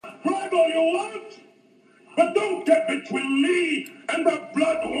That's all you want? But don't get between me and the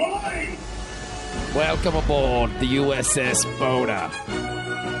blood wine! Welcome aboard the USS Boda.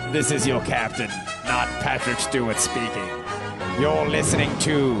 This is your captain, not Patrick Stewart speaking. You're listening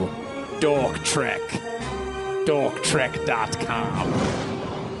to Dork Trek. DorkTrek.com.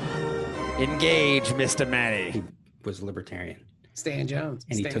 Engage, Mr. Manny. He was libertarian. Stan Jones.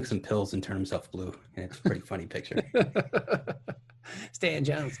 And he took some pills and turned himself blue. And it's a pretty funny picture. Stan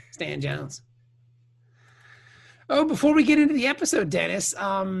Jones. Stan Jones. Oh, before we get into the episode, Dennis,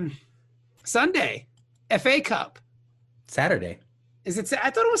 Sunday, FA Cup. Saturday. Is it?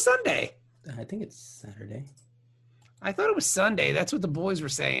 I thought it was Sunday. I think it's Saturday. I thought it was Sunday. That's what the boys were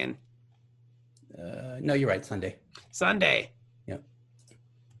saying. No, you're right. Sunday. Sunday. Yep.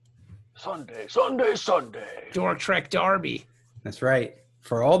 Sunday. Dork Trek Derby. That's right.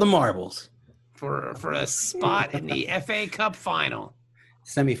 For all the marbles. For a spot in the FA Cup final.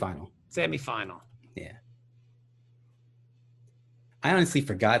 Semifinal. Yeah. I honestly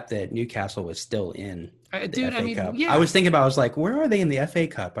forgot that Newcastle was still in the FA Cup. Yeah. I was thinking about, I was like, where are they in the FA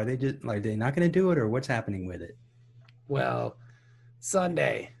Cup? Are they just like, they're not going to do it, or what's happening with it? Well,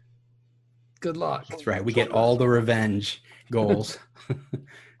 Sunday. Good luck. That's right. We get all the revenge goals.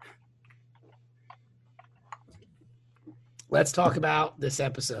 Let's talk about this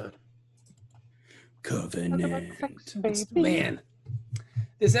episode. Covenant. Man,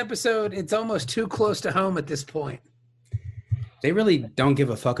 this episode, it's almost too close to home at this point. They really don't give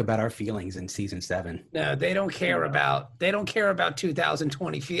a fuck about our feelings in season 7. No, they don't care about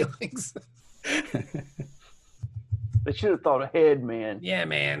 2020 feelings. They should have thought ahead, man. Yeah,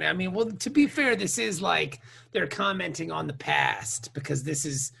 man. I mean, well, to be fair, this is like they're commenting on the past because this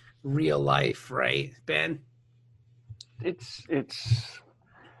is real life, right, Ben? It's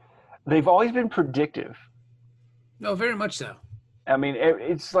they've always been predictive. No, very much so. I mean,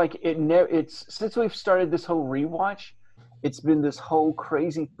 it's like it's since we've started this whole rewatch, it's been this whole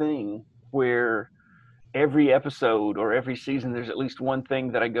crazy thing where every episode or every season there's at least one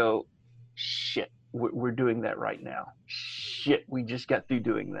thing that I go, shit, we're doing that right now. Shit, we just got through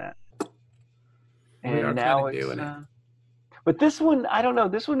doing that. And now it's doing it. But this one, I don't know.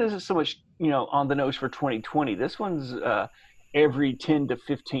 This one isn't so much, on the nose for 2020. This one's every 10 to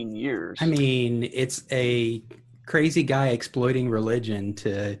 15 years. I mean, it's a crazy guy exploiting religion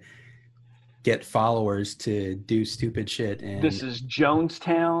to get followers to do stupid shit. And this is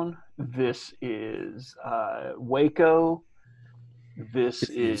Jonestown. This is Waco. This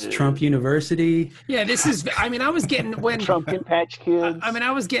is Trump University. Yeah, this is. I mean, I was getting Trumpkin Patch Kids.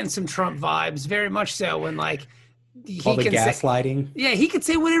 I was getting some Trump vibes, very much so. When all the gaslighting. He could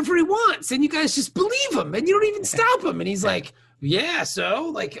say whatever he wants, and you guys just believe him, and you don't even stop him. And he's like, "Yeah,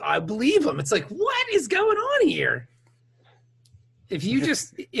 so I believe him." It's like, what is going on here? If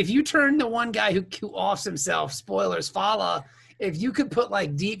you turn the one guy who offs himself, spoilers, Fala, if you could put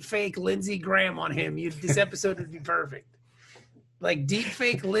deep fake Lindsey Graham on him, this episode would be perfect. Deep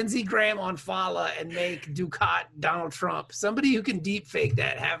fake Lindsey Graham on Fala and make Ducat Donald Trump. Somebody who can deep fake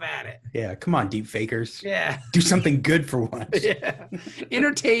that, have at it. Yeah, come on, deep fakers. Yeah. Do something good for once. Yeah.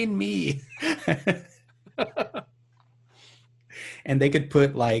 Entertain me. And they could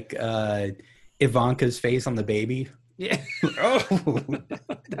put Ivanka's face on the baby. Yeah. Oh.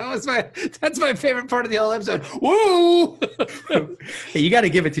 That's my favorite part of the whole episode. Whoa! Hey, you got to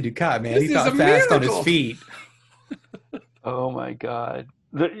give it to Ducat, man. This He thought is a fast miracle. on his feet. Oh my God.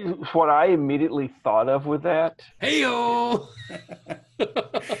 What I immediately thought of with that. Hey-o!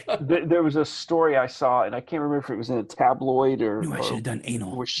 There was a story I saw, and I can't remember if it was in a tabloid or. No, I should have done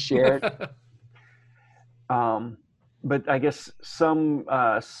anal. Was shared. But I guess some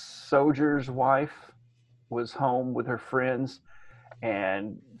soldier's wife was home with her friends,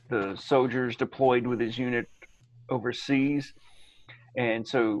 and the soldiers deployed with his unit overseas. And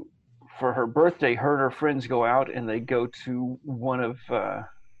so for her birthday, her and her friends go out and they go to one of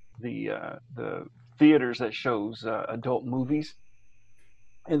the theaters that shows adult movies,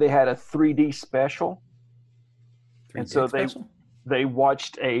 and they had a 3D special. And so they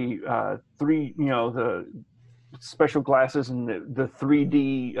watched a the special glasses and the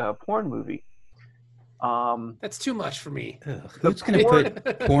 3D porn movie. That's too much for me. Who's going to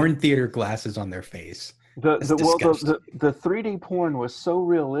put porn theater glasses on their face? The 3D porn was so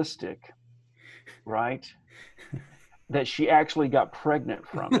realistic, right, that she actually got pregnant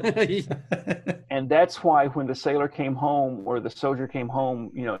from it. And that's why when the sailor came home or the soldier came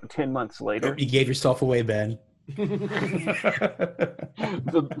home, 10 months later. You gave yourself away, Ben. the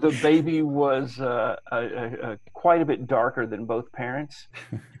baby was quite a bit darker than both parents.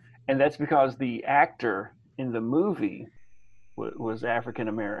 And that's because the actor in the movie was African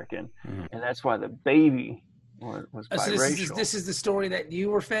American, Mhm. and that's why the baby was Oh, so biracial. this is the story that you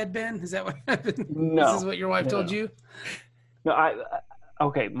were fed, Ben? Is that what happened? No. This is what your wife told No. you? No,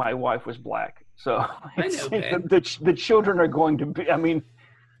 okay, my wife was black, so I know, Ben. the children are going to be. I mean,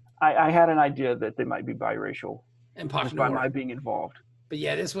 I had an idea that they might be biracial And just by Pock my being involved. But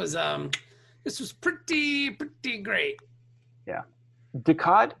yeah, this was pretty great.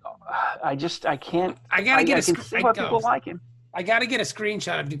 Ducat, I can't. I gotta get I a can see why people like him. I gotta get a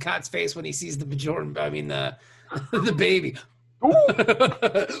screenshot of Ducat's face when he sees the the baby. Was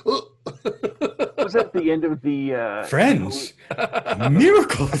that the end of the Friends, a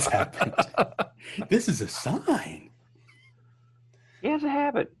miracle has happened. This is a sign. He has a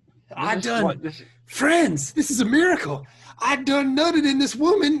habit. Friends, this is a miracle. I done nutted in this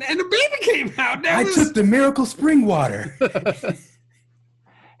woman and a baby came out. I took the miracle spring water.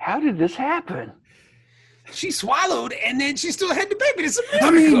 How did this happen? She swallowed and then she still had the baby. It's a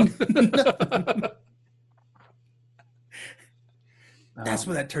I miracle. mean, that's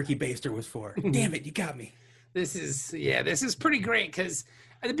what that turkey baster was for. Damn it, you got me. This is pretty great because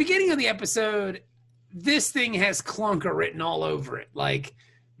at the beginning of the episode, this thing has clunker written all over it, like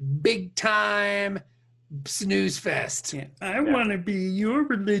big time snooze fest. Yeah. I want to be your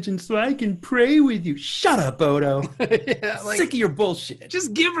religion so I can pray with you. Shut up, Odo. Yeah, Sick of your bullshit.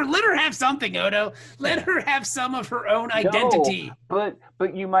 Just let her have something, Odo. Let her have some of her own identity. No,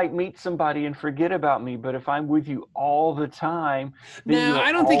 but you might meet somebody and forget about me. But if I'm with you all the time, then No, you'll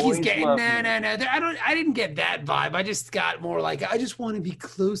I don't think he's always getting. love No. me. I didn't get that vibe. I just got more like I just want to be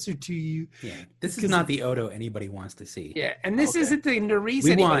closer to you. Yeah, this is not the Odo anybody wants to see. Yeah, and this isn't the Nerys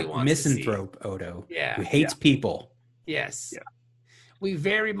We anybody want wants to see. misanthrope Odo, Yeah. who hates people. Yes. Yeah. We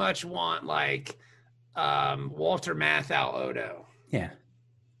very much want like Walter Matthau Odo. Yeah.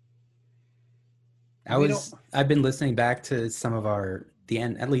 We I've been listening back to some of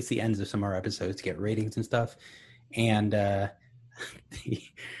at least the ends of some of our episodes to get ratings and stuff. And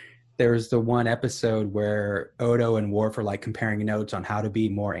there's the one episode where Odo and Worf are like comparing notes on how to be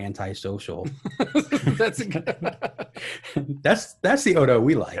more antisocial. That's a good. That's the Odo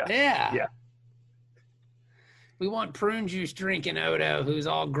we like. Yeah. Yeah. We want prune juice drinking Odo, who's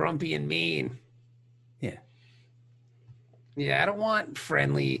all grumpy and mean. Yeah. Yeah, I don't want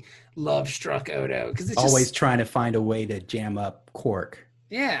friendly, love-struck Odo because it's Always just, trying to find a way to jam up Quark.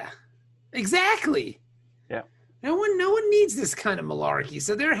 yeah, exactly. Yeah. No one needs this kind of malarkey.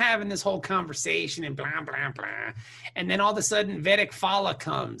 So they're having this whole conversation and blah blah blah, and then all of a sudden Vedic Fala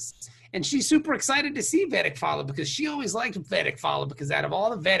comes, and she's super excited to see Vedic Fala because she always liked Vedic Fala because out of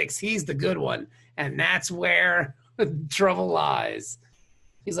all the Vedics, he's the good one, and that's where the trouble lies.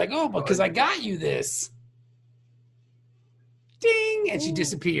 He's like, oh, because I got you this. Ding, and she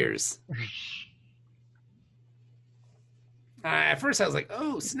disappears. At first, I was like,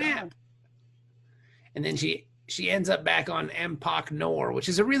 "Oh, snap!" And then she ends up back on Empok Nor, which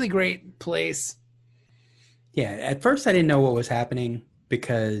is a really great place. Yeah, at first I didn't know what was happening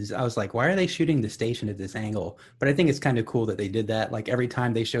because I was like, why are they shooting the station at this angle? But I think it's kind of cool that they did that. Like every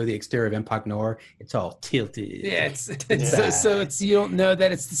time they show the exterior of Empok Nor, it's all tilted. Yeah, so it's you don't know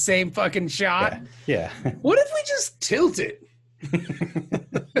that it's the same fucking shot. Yeah. What if we just tilt it?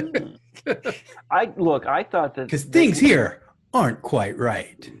 I thought that Because things here aren't quite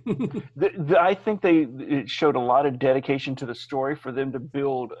right. I think it showed a lot of dedication to the story for them to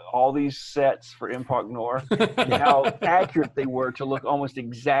build all these sets for Empok Nor and how accurate they were to look almost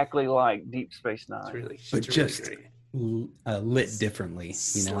exactly like Deep Space Nine. But just lit differently, you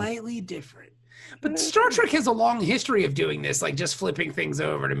know? Slightly different. But Star Trek has a long history of doing this, like just flipping things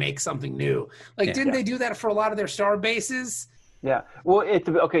over to make something new. Like, didn't they do that for a lot of their star bases? Yeah. Well,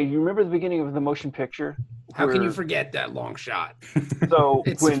 you remember the beginning of the motion picture? How can you forget that long shot? So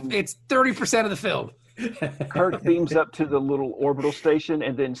It's when 30% of the film. Kirk beams up to the little orbital station,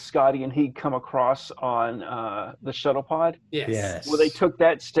 and then Scotty and he come across on the shuttle pod. Yes. Well, they took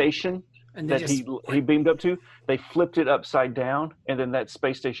that station And they that just, he beamed up to. They flipped it upside down, and then that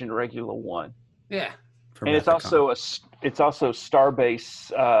space station Regula 1. yeah. And it's also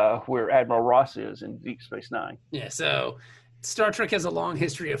Starbase where Admiral Ross is in Deep Space Nine. Yeah. So Star Trek has a long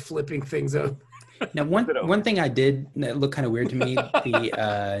history of flipping things over. Now, one thing I did that looked kind of weird to me,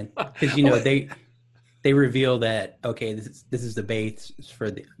 because you know they reveal that this is the base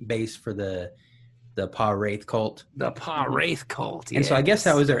for the Pa Wraith cult. The Pa Wraith cult. And so I guess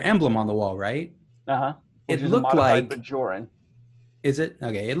that was their emblem on the wall, right? It looked like Bajoran. Is it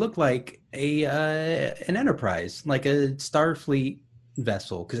okay? It looked like an Enterprise, like a Starfleet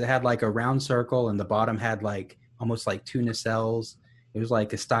vessel, because it had like a round circle, and the bottom had like almost like two nacelles. It was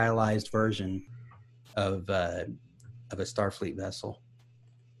like a stylized version of of a Starfleet vessel.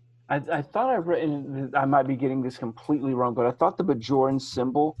 I thought I read, and I might be getting this completely wrong, but I thought the Bajoran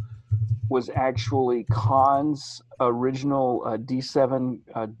symbol was actually Khan's original D7,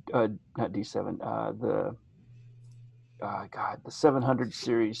 not D7, the 700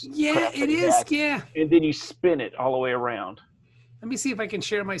 series. Yeah, craft that it he is. had. Yeah. And then you spin it all the way around. Let me see if I can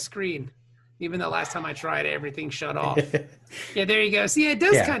share my screen. Even though last time I tried, everything shut off. Yeah, there you go. See, it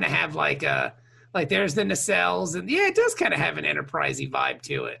does kind of have like there's the nacelles, and yeah, it does kind of have an Enterprise-y vibe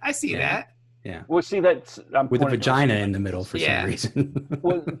to it. I see that. Yeah. Well, see, that's With a vagina in the middle for some reason.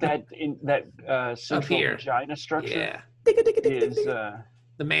 Well, that central here. vagina structure Yeah. is. The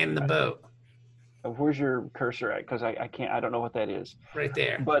man in the boat. Where's your cursor at? Because I can't. I don't know what that is. Right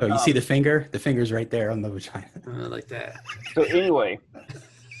there. But Oh, you see the finger? The finger's right there on the vagina. Like that. So anyway,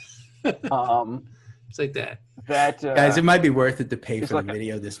 It's like that. that Guys, it might be worth it to pay it's for like the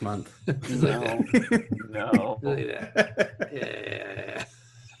video this month. no. Look at that. Yeah.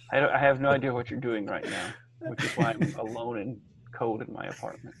 I have no idea what you're doing right now, which is why I'm alone and cold in my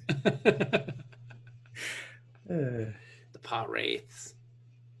apartment. The pot wraiths.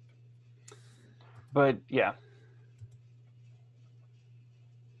 But yeah,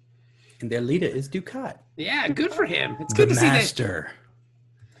 And their leader is Dukat. Yeah, good for him. It's The good to see that. master.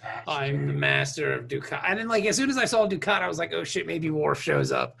 I'm the master of Dukat. And then, like, as soon as I saw Dukat, I was like, oh shit, maybe Worf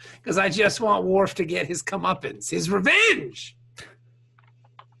shows up. Because I just want Worf to get his comeuppance, his revenge.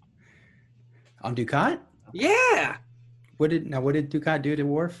 On Dukat? Yeah. What did Dukat do to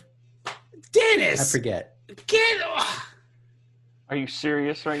Worf? Dennis. I forget. Get. are you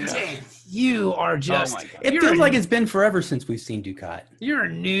serious right now? Dan, you are just. Oh my God. It You're feels a- like it's been forever since we've seen Dukat. You're a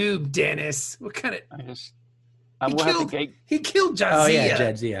noob, Dennis. What kind of. I'm He gonna have to killed, gate. he killed Jadzia. Oh yeah,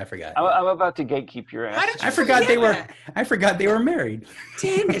 Jadzia, I forgot. I'm about to gatekeep your How ass. did you I forgot they forget were. that? I forgot they were married.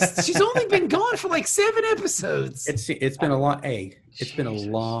 Dennis, she's only been gone for like 7 episodes. It's been a long. Hey, it's been a Jesus.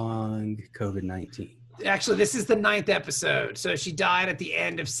 long COVID-19. Actually, this is the 9th episode. So she died at the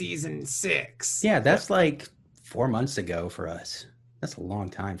end of season 6. Yeah, that's like 4 months ago for us. That's a long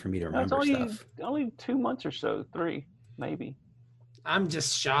time for me to That's remember only stuff. 2 months or so, 3 maybe. I'm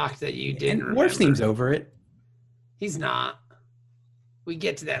just shocked that you didn't And Worf remember. seems over it. He's not. We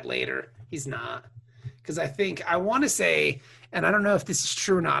get to that later. He's not. Because I want to say, and I don't know if this is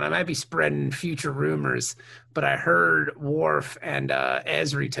true or not, I might be spreading future rumors, but I heard Worf and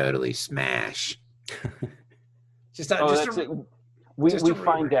Ezri totally smash. just Oh, just that's a, it. We just a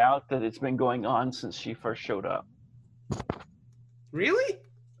find rumor. out that it's been going on since she first showed up. Really?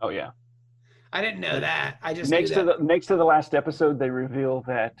 Oh yeah. I didn't know that. I just Next knew that. to the last episode, they reveal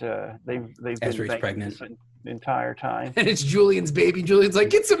that they've been Ezra's banging pregnant. this entire time. And it's Julian's baby. Julian's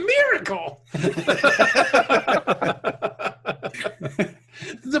like, it's a miracle.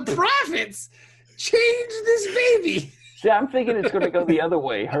 The prophets changed this baby. See, I'm thinking it's going to go the other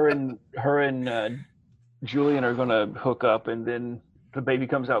way. Her and Julian are going to hook up, and then the baby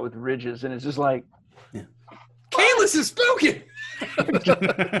comes out with ridges, and it's just like, Kalis has spoken.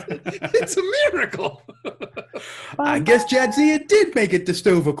 It's a miracle. I guess Jadzia did make it to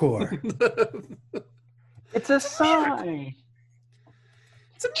Stovacor. it's a sign.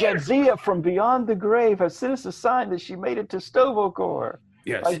 It's a miracle. Jadzia from beyond the grave has sent us a sign that she made it to Stovacor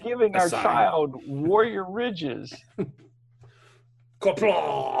Yes. by giving a our sign. child warrior ridges.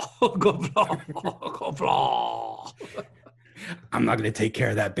 Qapla', qapla', qapla'. I'm not going to take care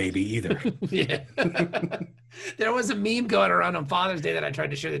of that baby either. Yeah. There was a meme going around on Father's Day that I tried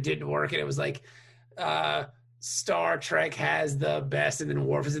to share that didn't work, and it was like, Star Trek has the best, and then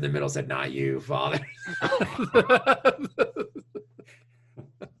Worf is in the middle, said, not you, Father.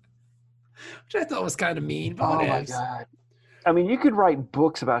 Which I thought was kind of mean, but Oh my whatevs. God. I mean, you could write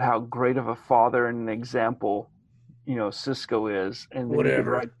books about how great of a father and an example, Cisco is, and then you could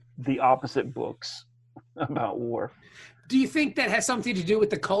Whatever. write the opposite books about Worf. Do you think that has something to do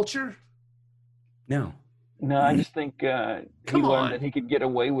with the culture? No. No, I just think he Come on. learned that he could get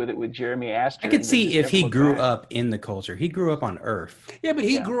away with it with Jeremy Astor. I could and see then if he never grew look back. up in the culture. He grew up on Earth. Yeah, but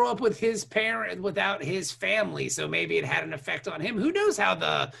he Yeah. grew up with his parent without his family, so maybe it had an effect on him. Who knows how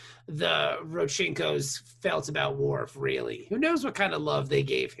the Rodchinkos felt about Worf, really? Who knows what kind of love they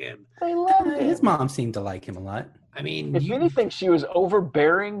gave him? They loved him. His mom seemed to like him a lot. I mean, If anything, she was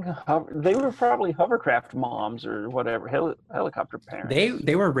overbearing. They were probably hovercraft moms or whatever, helicopter parents.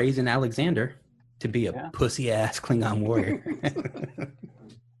 They were raising Alexander to be a Yeah. pussy ass Klingon warrior.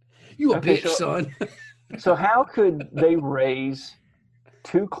 you a Okay, bitch, son. So how could they raise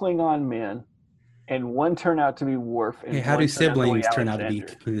 2 Klingon men and one turn out to be Worf? And Hey, how one do turn out to be siblings turn out to be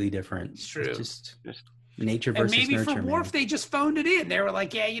Alexander? completely different? It's true. Just Just- nature And versus maybe nurture, for man. Worf, they just phoned it in. They were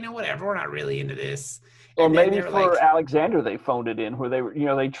like, yeah, whatever. We're not really into this. Or And then maybe they're for like, Alexander, they phoned it in where they were,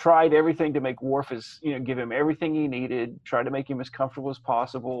 they tried everything to make Worf give him everything he needed, try to make him as comfortable as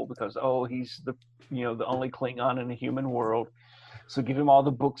possible because, he's the only Klingon in the human world. So give him all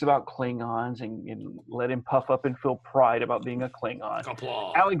the books about Klingons and let him puff up and feel pride about being a Klingon.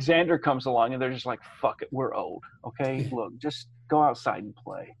 Kapla. Alexander comes along and they're just like, fuck it, we're old. Okay, look, just go outside and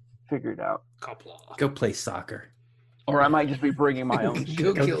play. Figure it out. Kapla. Go play soccer. Or I might just be bringing my own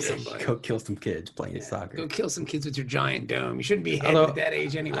Go shit. kill somebody. Go kill some kids playing soccer. Go kill some kids with your giant dome. You shouldn't be heading Although, at that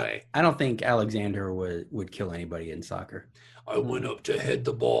age anyway. I don't think Alexander would kill anybody in soccer. I went up to head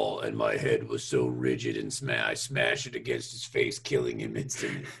the ball, and my head was so rigid and I smashed it against his face, killing him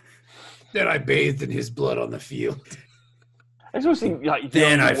instantly. Then I bathed in his blood on the field. I just want to see, like,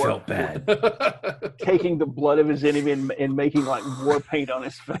 Then I Worf felt bad. taking the blood of his enemy and making like war paint on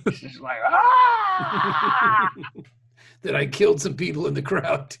his face. Just like, ah! Then I killed some people in the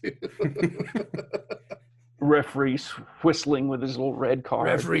crowd too. Referee whistling with his little red card.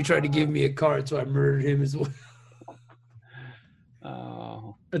 Referee tried to give me a card, so I murdered him as well.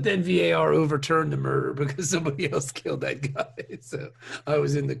 Oh. But then VAR overturned the murder because somebody else killed that guy. So I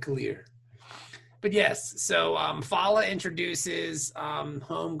was in the clear. But yes, so Fala introduces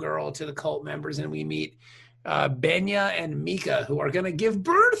Homegirl to the cult members, and we meet Benya and Mika, who are going to give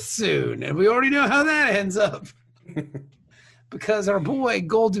birth soon. And we already know how that ends up. Because our boy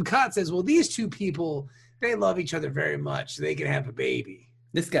Gul Dukat says, well, these two people, they love each other very much, so they can have a baby.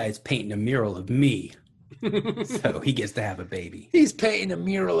 This guy's painting a mural of me. So he gets to have a baby. He's painting a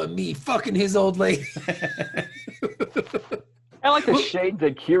mural of me fucking his old lady. I like the shade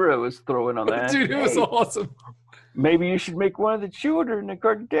that Kira was throwing on that. Dude, it was awesome. Maybe you should make one of the children a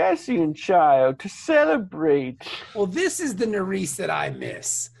Cardassian child to celebrate. Well, this is the Nerys that I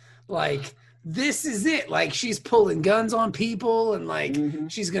miss. Like, this is it. Like, she's pulling guns on people and, like,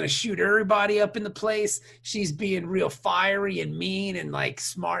 she's going to shoot everybody up in the place. She's being real fiery and mean and, like,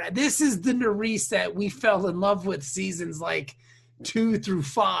 smart. This is the Nerys that we fell in love with seasons, like, 2 through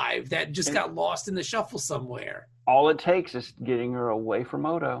 5 that just got lost in the shuffle somewhere. All it takes is getting her away from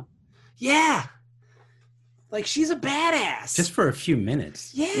Odo. Yeah. Like, she's a badass. Just for a few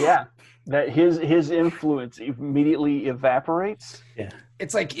minutes. Yeah. That his influence immediately evaporates. Yeah.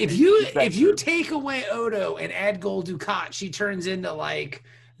 It's like if you take away Odo and add Gul Dukat, she turns into like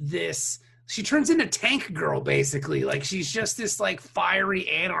this. She turns into Tank Girl, basically. Like, she's just this like fiery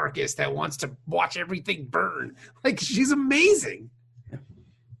anarchist that wants to watch everything burn. Like, she's amazing.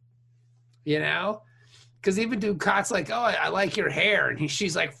 You know? Because even Dukat's like, oh, I like your hair. And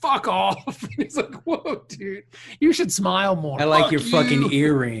she's like, fuck off. And he's like, whoa, dude, you should smile more. I like Fuck your you. fucking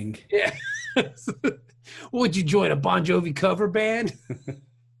earring. Yeah. Would you join a Bon Jovi cover band?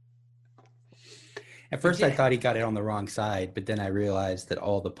 At first, I thought he got it on the wrong side, but then I realized that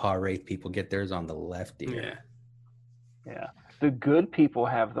all the Pa Wraith people get theirs on the left ear. Yeah. The good people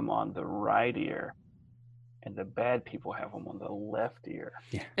have them on the right ear, and the bad people have them on the left ear.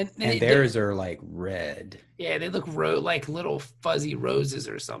 Yeah. And theirs are like red. Yeah, they look like little fuzzy roses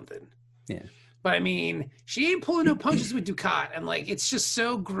or something. Yeah. But I mean, she ain't pulling no punches with Dukat. And like, it's just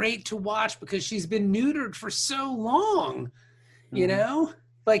so great to watch because she's been neutered for so long, you know?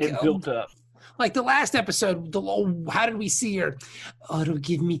 Like, It built up. Like the last episode, how did we see her? Oh, it'll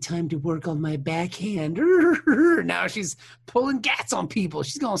give me time to work on my backhand. Now she's pulling gats on people.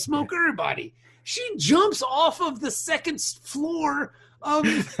 She's going to smoke everybody. She jumps off of the second floor of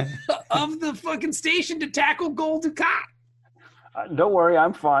the fucking station to tackle Gul Dukat. Don't worry,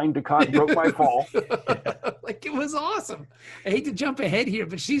 I'm fine. Dukat broke my fall. Like, it was awesome. I hate to jump ahead here,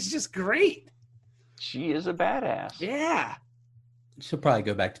 but she's just great. She is a badass. Yeah. She'll probably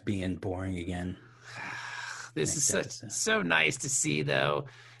go back to being boring again. This is so nice to see, though.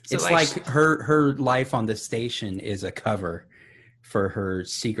 So it's like her life on the station is a cover for her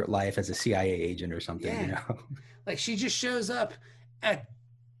secret life as a CIA agent or something. Yeah. You know, like she just shows up at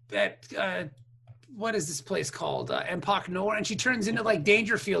what is this place called? Empok Nor, and she turns into like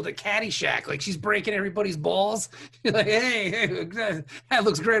Dangerfield at Caddyshack. Like, she's breaking everybody's balls. You're like, hey, that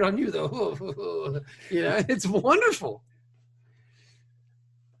looks great on you, though. You know, it's wonderful.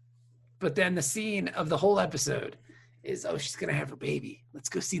 But then the scene of the whole episode is, oh, she's gonna have her baby. Let's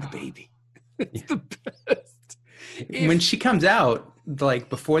go see the baby. It's the best. When she comes out, like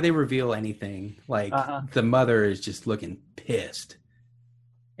before they reveal anything, like the mother is just looking pissed.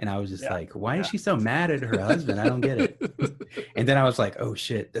 And I was just like, why is she so mad at her husband? I don't get it. And then I was like, oh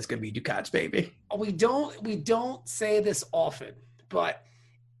shit, that's gonna be Dukat's baby. We don't say this often, but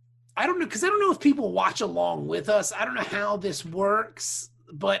I don't know, because I don't know if people watch along with us. I don't know how this works,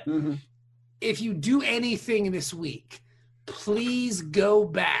 but if you do anything this week, please go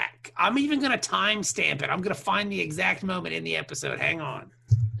back I'm even going to timestamp it. I'm going to find the exact moment in the episode. Hang on.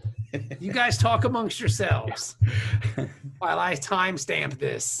 You guys talk amongst yourselves while I timestamp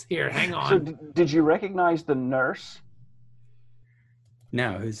this. Here, hang on. So did you recognize the nurse?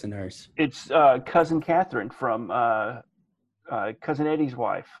 No, who's the nurse? It's Cousin Catherine from Cousin Eddie's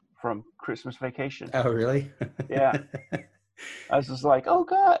wife from Christmas Vacation. Oh, really? Yeah. I was just like, oh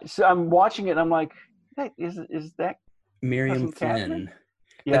God. So I'm watching it and I'm like, hey, is that Miriam Cousin Catherine? Flynn.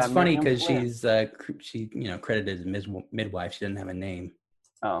 Yeah, It's funny Miriam because Flynn. she credited as midwife. She didn't have a name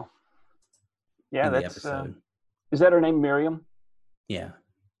Oh. Yeah, in the that's episode. is that her name, Miriam? Yeah,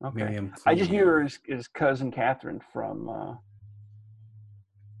 Okay. Miriam. I just knew Flynn. her as Cousin Catherine from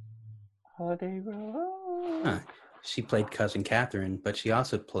Holiday Road. Huh. She played Cousin Catherine, but she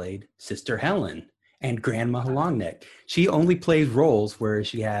also played Sister Helen and Grandma Longneck. She only plays roles where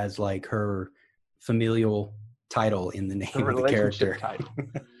she has like her familial title in the name of the character. Title.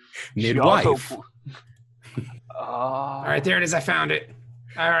 Midwife. All right, there it is. I found it.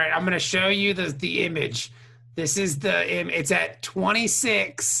 All right, I'm going to show you the image. This is it's at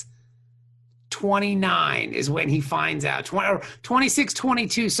 26:29 is when he finds out.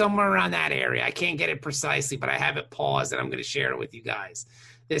 26:22, somewhere around that area. I can't get it precisely, but I have it paused and I'm going to share it with you guys.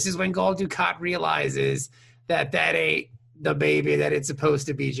 This is when Gul Dukat realizes that ain't the baby that it's supposed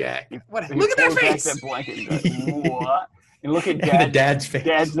to be, Jack. What? Look at that face. That blanket and goes, what? And look at And the dad's face.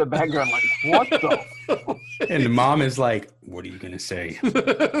 Dad's in the background like, what the? And the mom is like, what are you going to say?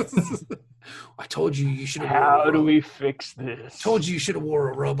 I told you you should have How do we fix this? Told you should have wore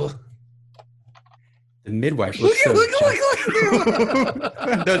a rubber. The midwife Look looks so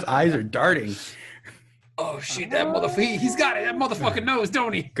at Those eyes are darting. Oh shit, that motherfucker, he's got it. That motherfucker knows,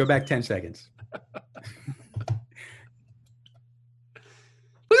 don't he? Go back 10 seconds.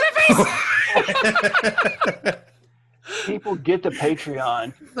 Look at that face. People get the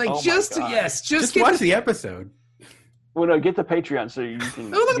Patreon. Like Oh my just God. Just watch the episode. Well, no, get the Patreon so you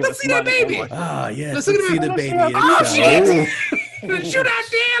can. Oh, look, give let's us see that money baby. and whatnot. Ah, yes. Let's Let's look at see it. the Let's baby. see how- in Oh its shit! shell. Shoot out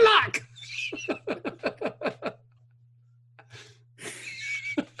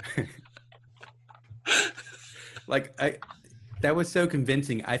Like, that was so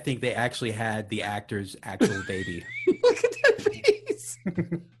convincing. I think they actually had the actor's actual baby. Look at that face.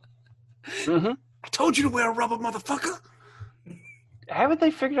 Mhm. I told you to wear a rubber, motherfucker. Haven't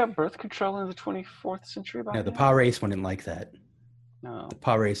they figured out birth control in the 24th century by No, the now? Power Race wouldn't like that. No, The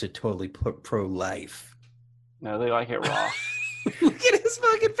Power Race are totally pro-life. no, they like it raw. Look at his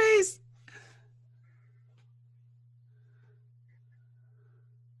fucking face.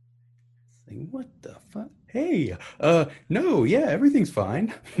 Like, what the fuck? Hey, no, yeah, everything's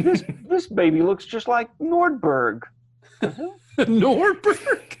fine. This baby looks just like Nordberg.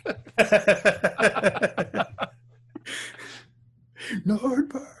 Nordberg.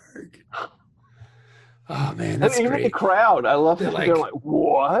 Nordberg. Oh man, And that's even the great. crowd, I love They're that. They're like,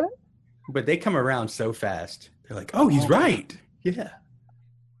 what? But they come around so fast. They're like, oh, he's right. Yeah.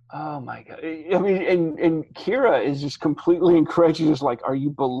 Oh my God. I mean, and Kira is just completely incredulous. Like, are you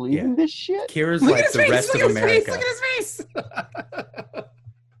believing this shit? Kira's Look like at his the face. rest Look of at his face. America. Look at his face.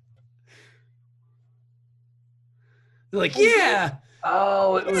 They're like, yeah.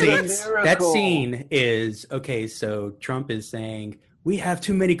 Oh, it was See, a that miracle. scene is okay. So Trump is saying we have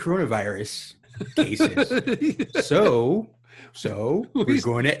too many coronavirus cases. So we're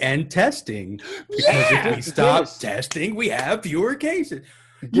going to end testing because if we stop Yes. testing, we have fewer cases.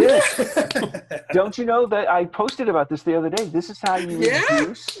 Yes. Don't you know that I posted about this the other day? This is how you Yeah.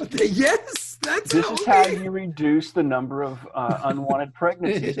 reduce. Yes, that's This how, is how okay. you reduce the number of unwanted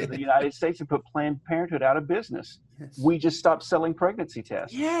pregnancies in the United States and put Planned Parenthood out of business. Yes. We just stopped selling pregnancy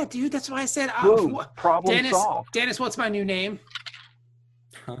tests. Yeah, dude, that's why I said, Boom. Problem Dennis, solved. Dennis, what's my new name?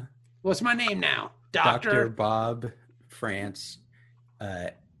 Huh? What's my name now? Dr. Bob France,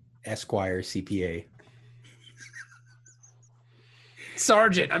 Esquire, CPA.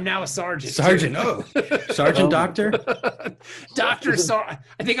 Sergeant. I'm now a sergeant. Sergeant, oh. Sergeant Doctor? I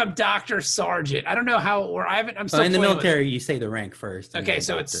think I'm Dr. Sergeant. I don't know how, or I haven't, I'm still In the playing with- military, you say the rank first. and Okay, then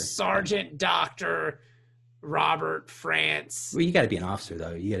so doctor. it's Sergeant Dr. Robert France. Well, you got to be an officer,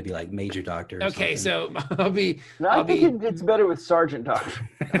 though. You got to be like Major Doctor. or Okay, something. so I'll be, No, I I'll be, think it's better with Sergeant Doctor.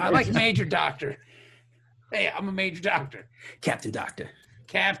 I like Major Doctor. Hey, I'm a Major Doctor. Captain Doctor.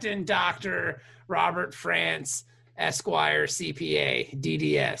 Captain Dr. Robert France, Esquire, CPA,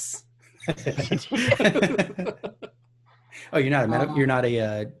 DDS. Oh, you're not a you're not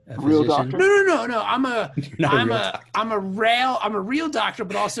a Real physician? doctor? No. I'm a You're not a real doctor. I'm a real doctor,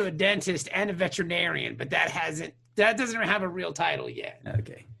 but also a dentist and a veterinarian. But that doesn't have a real title yet.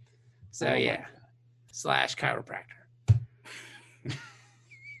 Okay. So Oh my yeah, / chiropractor.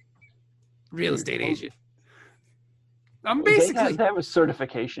 Real estate agent. I'm They basically have a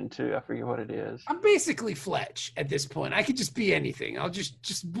certification too. I forget what it is. I'm basically Fletch at this point. I could just be anything. I'll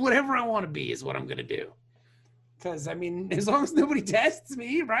just whatever I want to be is what I'm gonna do. Because I mean, as long as nobody tests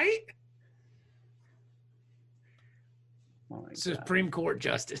me, right? Oh my God. Supreme Court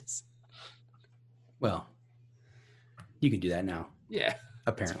justice. Well, you can do that now, Yeah.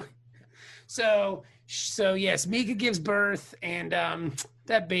 apparently. So yes, Mika gives birth, and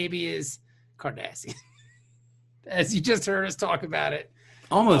that baby is Cardassian. As you just heard us talk about it.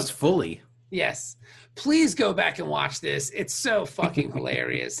 Almost fully. Yes. Please go back and watch this. It's so fucking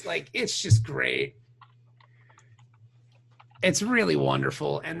hilarious. Like, it's just great. It's really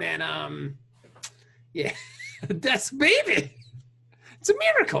wonderful. And then, yeah, that's baby. It's a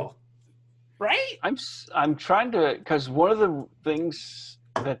miracle, right? I'm trying to, because one of the things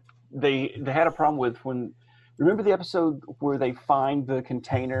that they had a problem with when, remember the episode where they find the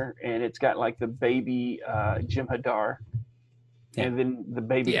container and it's got like the baby Jim Hadar, and then the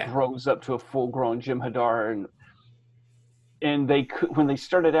baby grows up to a full-grown Jim Hadar, and when they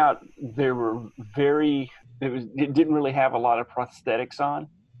started out, it didn't really have a lot of prosthetics on.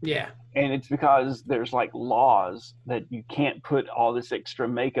 Yeah. And it's because there's like laws that you can't put all this extra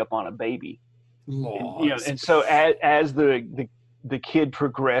makeup on a baby. Laws. And so as the kid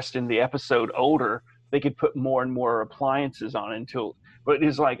progressed in the episode older, they could put more and more appliances on but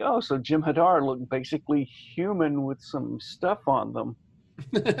it's like, oh, so Jim Hadar looked basically human with some stuff on them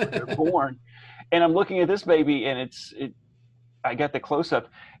when they're born. And I'm looking at this baby, and I got the close up.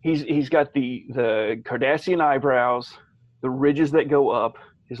 He's got the Cardassian eyebrows, the ridges that go up,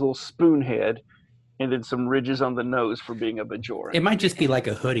 his little spoon head, and then some ridges on the nose for being a Bajoran. It might just be like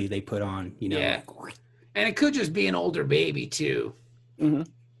a hoodie they put on, you know. Yeah. And it could just be an older baby too. Mm-hmm.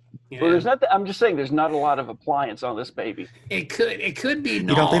 Yeah. Well, I'm just saying, there's not a lot of appliance on this baby. It could be Nog.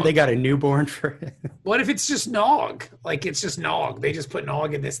 You don't think they got a newborn for it? What if it's just Nog? Like, it's just Nog. They just put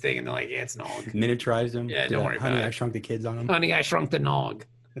Nog in this thing, and they're like, yeah, it's Nog. Miniaturized them? Yeah, don't worry about Honey, it. I Shrunk the Kids on them? Honey, I Shrunk the Nog.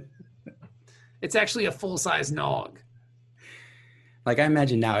 It's actually a full-size Nog. Like, I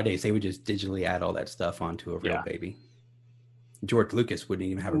imagine nowadays they would just digitally add all that stuff onto a real baby. George Lucas wouldn't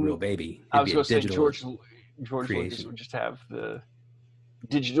even have a real baby. I was going to say George creation. Lucas would just have the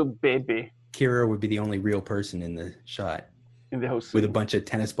digital baby. Kira would be the only real person in the shot. In the whole scene. With a bunch of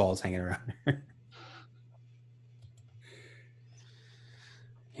tennis balls hanging around her.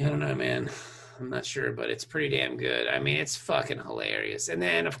 I don't know, man. I'm not sure, but it's pretty damn good. I mean, it's fucking hilarious. And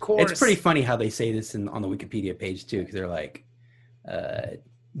then, of course... It's pretty funny how they say this on the Wikipedia page, too, because they're like,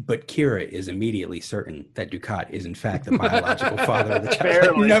 but Kira is immediately certain that Dukat is, in fact, the biological father of the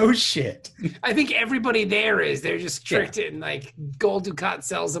child. Like, no shit. I think everybody there is. They're just tricked it, and, like, Gold Dukat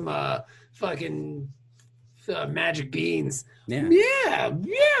sells them a fucking magic beans. Yeah.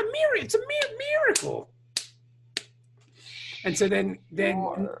 It's a miracle. And so then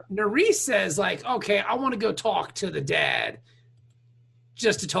Nerys says, like, okay, I want to go talk to the dad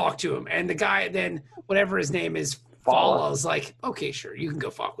just to talk to him. And the guy then, whatever his name is, Fala's like, okay, sure, you can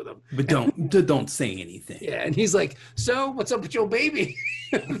go fuck with him. But don't say anything. Yeah, and he's like, so what's up with your baby?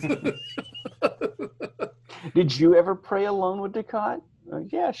 Did you ever pray alone with Dukat?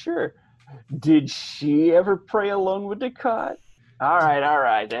 Yeah, sure. Did she ever pray alone with Dukat? All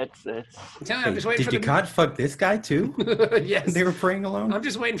right. That's. I'm just waiting did Dukat fuck this guy too? Yes. They were praying alone? I'm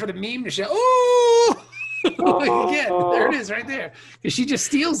just waiting for the meme to show. Oh! Again, there it is right there. Because she just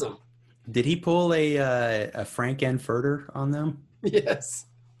steals them. Did he pull a Frank N. Furter on them? Yes.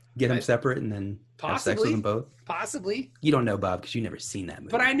 Get them separate and then have sex with them both? Possibly. You don't know, Bob, because you've never seen that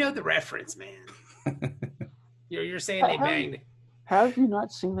movie. But I know the reference, man. You're saying they banged. How have you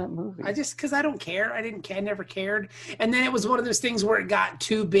not seen that movie? Because I don't care. I never cared. And then it was one of those things where it got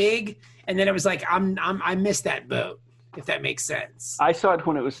too big, and then it was like I missed that boat, if that makes sense. I saw it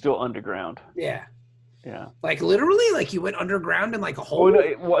when it was still underground. Yeah. Yeah. Like literally, like you went underground in like a hole.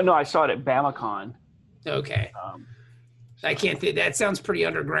 No, I saw it at BamaCon. Okay. I can't think. That sounds pretty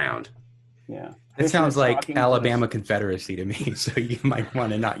underground. Yeah. It sounds like Alabama Confederacy to me, so you might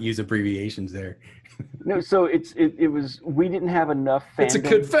want to not use abbreviations there. No, so it was, we didn't have enough fandom. It's a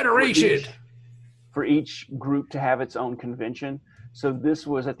confederation. For each group to have its own convention. So this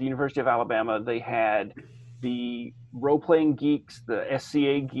was at the University of Alabama. They had the role-playing geeks, the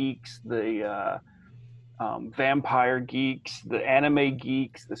SCA geeks, the vampire geeks, the anime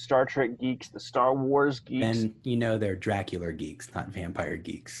geeks, the Star Trek geeks, the Star Wars geeks. And they're Dracula geeks, not vampire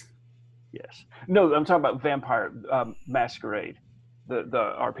geeks. Yes. No, I'm talking about Vampire Masquerade, the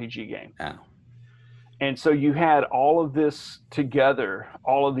RPG game. Oh. And so you had all of this together,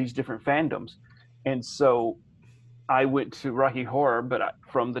 all of these different fandoms. And so I went to Rocky Horror, but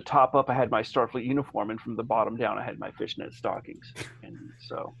from the top up, I had my Starfleet uniform, and from the bottom down, I had my fishnet stockings. And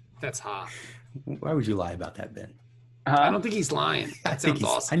so That's hot. Why would you lie about that, Ben? I don't think he's lying. I That think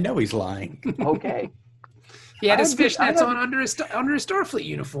sounds awesome. I know he's lying. okay. He had his I had- fishnets on under his Starfleet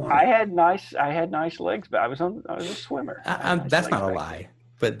uniform. I had nice legs, but I was a swimmer. That's not a lie.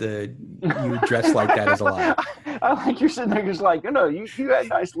 But you dress like that is a lie. I like you're sitting there just like, no, you had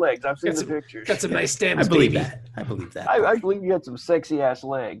nice legs. I've seen the pictures. Got some nice stems, I believe baby. that. I believe that. I believe you had some sexy ass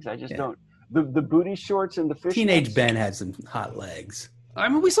legs. I just don't. The booty shorts and the fish. Teenage Ben had some hot legs. I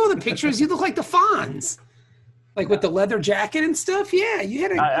mean, we saw the pictures. You look like the Fonz. Like with the leather jacket and stuff. Yeah, you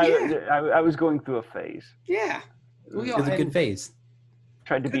had I was going through a phase. yeah. It was a good phase.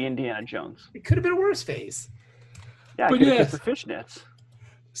 Tried to be Indiana Jones. It could have been a worse phase. Yeah, I But could have yes. kissed the fishnets.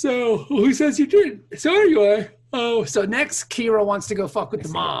 So who says you did? So anyway, so next Kira wants to go fuck with the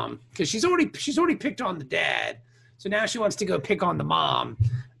mom because she's already picked on the dad. So now she wants to go pick on the mom.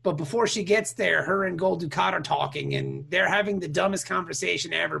 But before she gets there, her and Gul Dukat are talking, and they're having the dumbest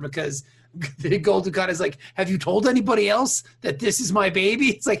conversation ever because Gul Dukat is like, "Have you told anybody else that this is my baby?"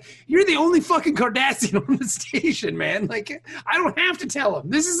 It's like, you're the only fucking Cardassian on the station, man. Like, I don't have to tell him.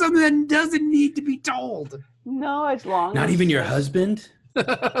 This is something that doesn't need to be told. No, as long Not as even your husband?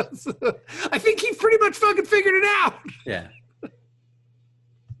 I think he pretty much fucking figured it out. Yeah.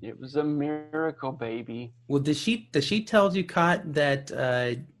 it was a miracle, baby. Well, does she tell Dukat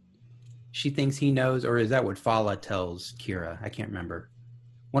that she thinks he knows, or is that what Fala tells Kira? I can't remember.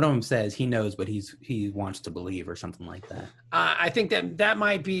 One of them says he knows, but he wants to believe, or something like that. I think that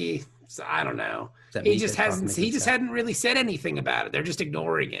might be. I don't know. That He Mika just talking hasn't. to He just Dukat? hadn't really said anything about it. They're just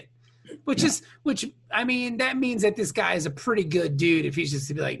ignoring it. Which I mean, that means that this guy is a pretty good dude. If he's just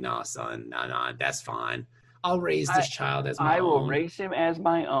to be like, "No, son, no, that's fine. I'll raise this child as my I will own." raise him as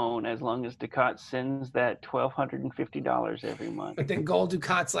my own as long as Dukat sends that $1,250 every month. But then Gul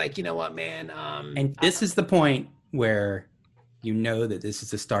Dukat's like, you know what, man? And this is the point where you know that this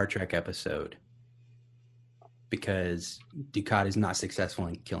is a Star Trek episode because Dukat is not successful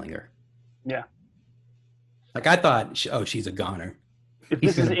in killing her. Yeah. Like I thought, she's a goner. If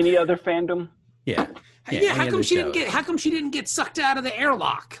this is any other fandom, Yeah. Yeah, how any come other she didn't show. get? How come she didn't get sucked out of the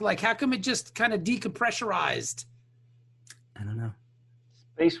airlock? Like, how come it just kind of decompressurized? I don't know.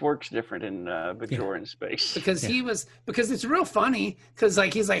 space works different in Bajoran space. Because because it's real funny because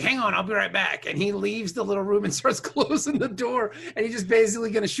like he's like, hang on, I'll be right back, and he leaves the little room and starts closing the door, and he's just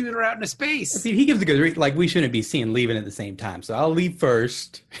basically gonna shoot her out into space. See, he gives a good reason. Like we shouldn't be seen leaving at the same time, so I'll leave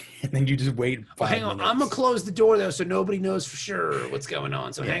first, and then you just wait 5 Hang on, minutes. I'm gonna close the door though, so nobody knows for sure what's going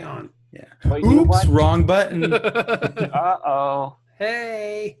on. So hang on. Yeah. But you know Oops, what? wrong button. Uh-oh.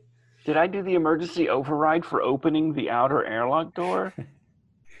 Hey. Did I do the emergency override for opening the outer airlock door?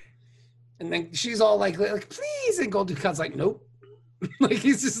 And then she's all like please, and Gul Dukat's like, nope. Like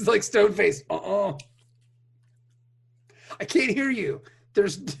he's just like stone faced. I can't hear you.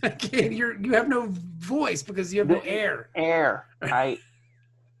 I can't hear. You have no voice because you have no air. Air.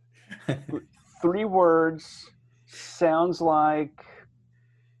 3 words. Sounds like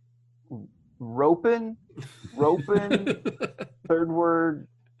ropin'. Third word.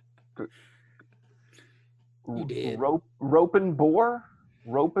 You did. Ropin' boar.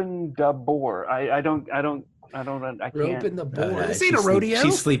 Ropin' da boar. I can't. Rope in the board. This ain't a she's rodeo.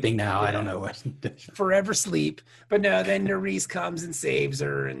 She's sleeping now. I Yeah. don't know what. Forever sleep. But no, then Nerys comes and saves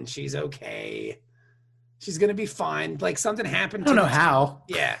her, and she's okay. She's gonna be fine. Like something happened. I don't know how.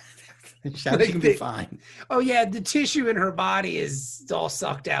 Yeah. She's Like gonna be fine. Oh yeah, the tissue in her body is all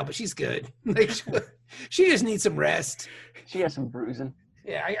sucked out, but she's good. Like she just needs some rest. She has some bruising.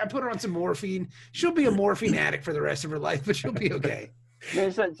 Yeah, I put her on some morphine. She'll be a morphine addict for the rest of her life, but she'll be okay.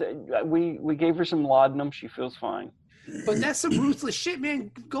 We gave her some laudanum. She feels fine. But that's some ruthless shit, man.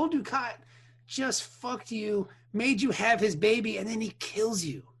 Gul Dukat just fucked you, made you have his baby, and then he kills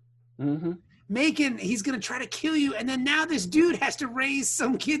you. Mm-hmm. He's gonna try to kill you, and then now this dude has to raise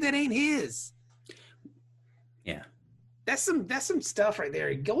some kid that ain't his. Yeah. That's some stuff right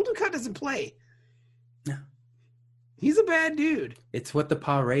there. Gul Dukat doesn't play. No. He's a bad dude. It's what the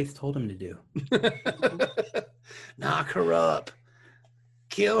Pa Wraith told him to do. Knock her up.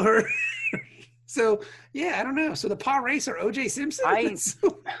 Kill her. So yeah, I don't know. So the Pa Wraiths are O.J. Simpson?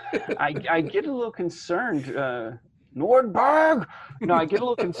 I get a little concerned. Nordberg! No, I get a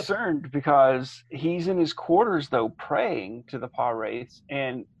little concerned because he's in his quarters, though, praying to the Pa Wraiths,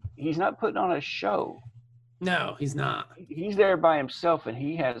 and he's not putting on a show. No, he's not. He's there by himself, and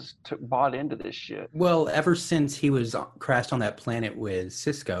he has bought into this shit. Well, ever since he was crashed on that planet with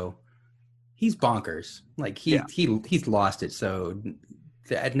Cisco, he's bonkers. Like he's lost it. So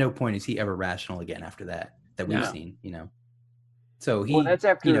at no point is he ever rational again after that that we've No. seen, So he, Well, that's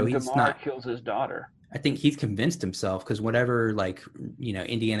after he's Damar not. kills his daughter. I think he's convinced himself because whatever, like,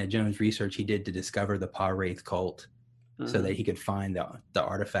 Indiana Jones research he did to discover the Pa Wraith cult, so Mhm. that he could find the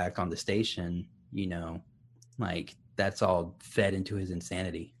artifact on the station, like that's all fed into his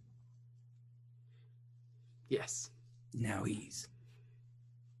insanity. Yes. Now he's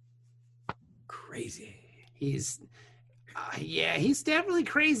crazy. He's he's definitely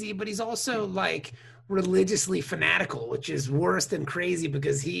crazy, but he's also like religiously fanatical, which is worse than crazy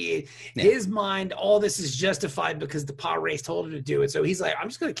because his mind, all this is justified because the Pa Wraith told him to do it. So he's like, I'm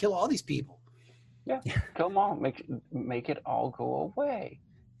just going to kill all these people. Yeah, kill them all. Make it all go away.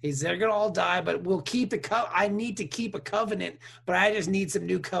 They're going to all die, but we'll keep I need to keep a covenant, but I just need some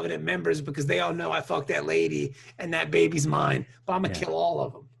new covenant members because they all know I fucked that lady and that baby's mine, but I'm going to kill all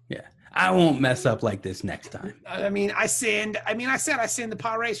of them. Yeah. I won't mess up like this next time. I sinned. I sinned. The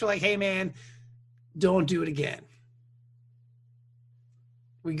Pa Wraiths were like, hey, man, don't do it again.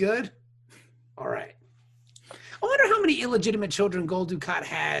 We good? All right. I wonder how many illegitimate children Gul Dukat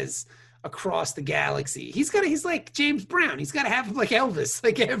has across the galaxy. He's like James Brown. He's got to have like Elvis,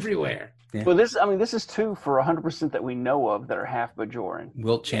 like everywhere. Yeah. Well, this is 2 for 100% that we know of that are half Bajoran.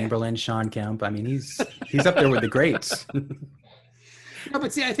 Wilt Chamberlain, Sean Kemp. I mean, he's up there with the greats. No,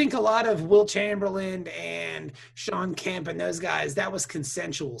 but see, I think a lot of Wilt Chamberlain and Sean Kemp and those guys, that was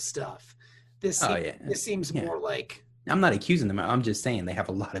consensual stuff. This seems more like. I'm not accusing them. I'm just saying they have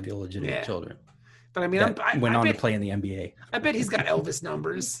a lot of illegitimate children. But I mean, I went on to play in the NBA. I bet he's got Elvis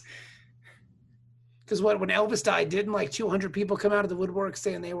numbers. Because when Elvis died, didn't like 200 people come out of the woodwork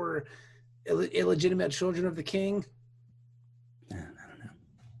saying they were illegitimate children of the king? I don't know.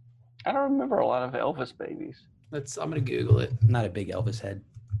 I don't remember a lot of Elvis babies. I'm gonna Google it. I'm not a big Elvis head.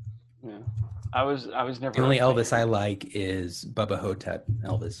 Yeah, I was never. The only Elvis I like is Bubba Hotep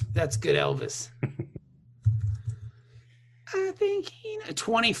Elvis. That's good Elvis. I think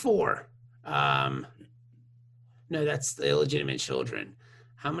 24. No, that's the illegitimate children.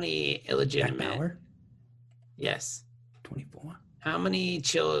 How many illegitimate? Jack Bauer? Yes. 24. How many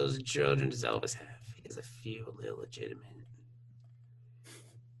children does Elvis have? He has a few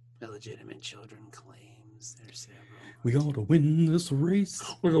illegitimate children claims. There's several. We ought to win this race.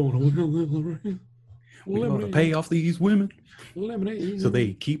 We're going to win the race. We ought to pay off these women Lemonade. so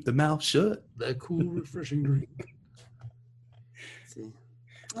they keep their mouth shut. That cool, refreshing drink.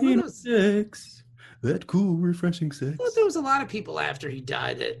 Let's see. Sex. That cool, refreshing sex. Well, there was a lot of people after he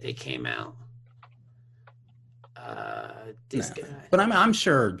died that they came out. This guy. But I'm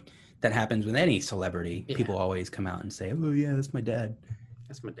sure that happens with any celebrity. Yeah. People always come out and say, "Oh yeah, that's my dad.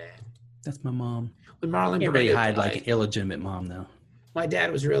 That's my dad. That's my mom." When Marlon Can't really Brando hide died, like an illegitimate mom though. my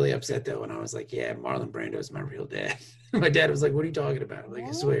dad was really upset though when I was like, "Yeah, Marlon Brando is my real dad." My dad was like, "What are you talking about?" I'm like,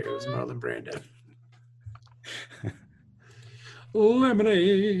 I swear it was Marlon Brando.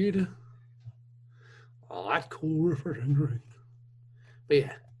 Lemonade. I like cool, refreshing drink. But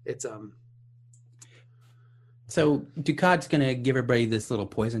yeah, it's So Ducat's gonna give everybody this little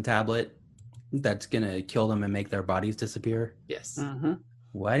poison tablet that's gonna kill them and make their bodies disappear. yes, Mm-hmm.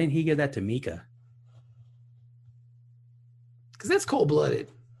 Why didn't he give that to Mika? because that's cold blooded.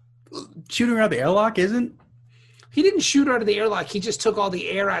 Shooting her out the airlock isn't? He didn't shoot her out of the airlock. He just took all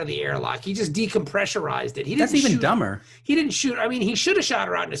the air out of the airlock. He just decompressurized it. He didn't That's even shoot- dumber. He didn't shoot. I mean, he should have shot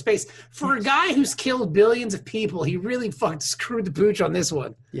her out into space. For a guy who's killed billions of people, he really fucked screwed the pooch on this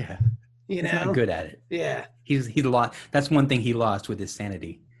one. Yeah. You He's know, not good at it. Yeah, He lost. That's one thing he lost with his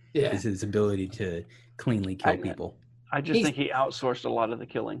sanity. yeah. Is his ability to cleanly kill people. I just think he outsourced a lot of the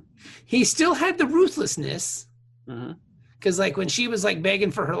killing. He still had the ruthlessness Mm-hmm. because, like, when she was like begging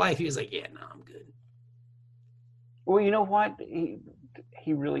for her life, he was like, "Yeah, no, I'm good." Well, you know what?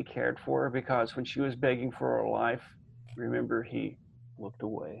 He really cared for her because when she was begging for her life, remember, he looked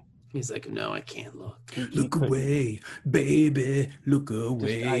away. He's like, "No, I can't look." He Look couldn't- away, baby. Look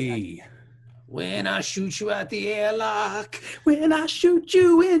away. When I shoot you out the airlock, When I shoot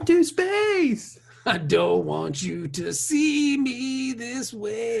you into space. I don't want you to see me this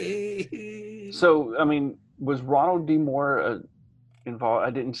way. So, I mean, was Ronald D. Moore involved?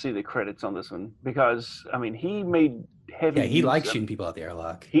 I didn't see the credits on this one because, I mean, he made heavy. Yeah, he use likes of- shooting people out the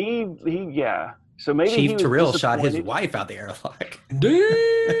airlock. Yeah. So maybe Chief he was Terrell shot his disappointed. wife out the airlock.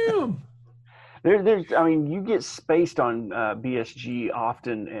 Damn. There's, I mean, you get spaced on BSG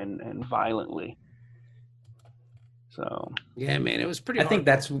often and violently. So Yeah, man, it was pretty. I think hard.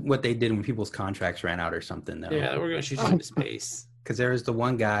 that's what they did when people's contracts ran out or something, though. Yeah, we're gonna shoot you into space. Because there was the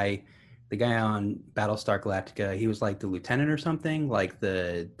one guy, the guy on Battlestar Galactica, he was like the lieutenant or something, like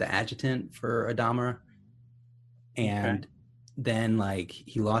the adjutant for Adama. And then like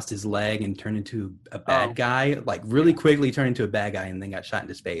he lost his leg and turned into a bad Oh. guy, like really quickly turned into a bad guy and then got shot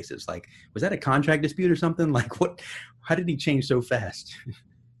into space. It's like, was that a contract dispute or something? Like what, how did he change so fast?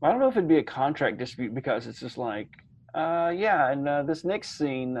 I don't know if it'd be a contract dispute because it's just like, yeah, and this next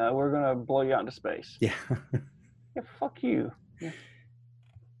scene, we're going to blow you out into space. Yeah. Yeah, fuck you.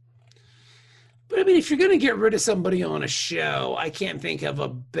 But I mean, if you're going to get rid of somebody on a show, I can't think of a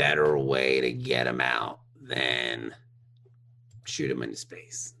better way to get them out than shoot them into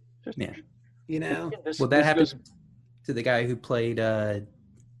space. Yeah. You know? Well, that happened to the guy who played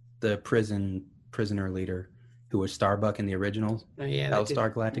the prisoner leader who was Starbuck in the original Oh, yeah.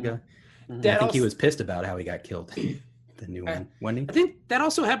 Battlestar Galactica. Mhm. I think he was pissed about how he got killed. The new one, wasn't I he? think that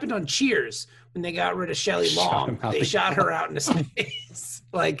also happened on Cheers when they got rid of Shelley Shot Long. him out They the shot her out into space.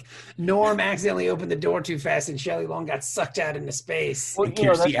 Like Norm accidentally opened the door too fast, and Shelley Long got sucked out into space. Well, And you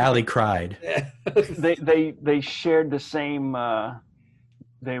know, Kirstie that's- Alley cried. Yeah. they shared the same.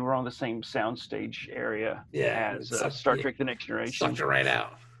 They were on the same soundstage area Yeah, as sucked- Star Trek: The Next Generation. Sucked her right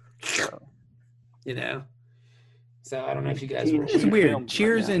out. So, You know. So I don't know if you guys TNG were. It's Films weird. right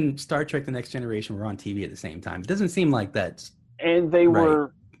Cheers now. and Star Trek: The Next Generation were on TV at the same time. It doesn't seem like that's and they Right.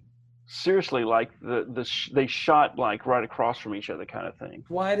 were seriously like they shot like right across from each other, kind of thing.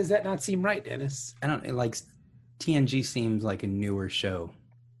 Why does that not seem right, Dennis? I don't like TNG seems like a newer show,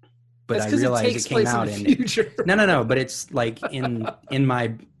 but That's I 'cause realized takes it came place out in in the future. no, but it's like in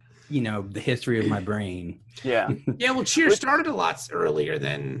my the history of my brain. Yeah, Yeah, well, Cheers started a lot earlier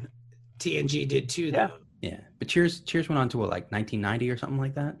than TNG did too, though. Yeah. Yeah, but Cheers went on to what, like 1990 or something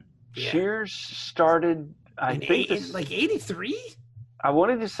like that. Yeah. Cheers started. I think like 83. I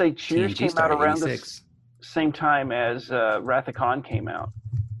wanted to say Cheers TNG came out started around the 86, same time as Wrath of Khan came out.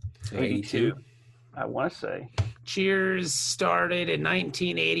 so 82. I want to say. Cheers started in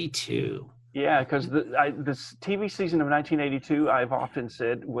 1982. Yeah, because this TV season of 1982, I've often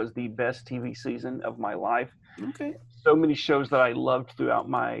said, was the best TV season of my life. Okay. So many shows that I loved throughout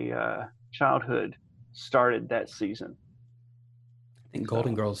my childhood started that season. I think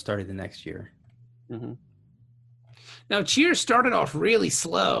Golden Girls started the next year. Hmm. Now, Cheers started off really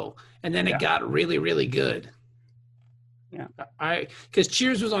slow, and then it Yeah. got really, really good. Yeah. Because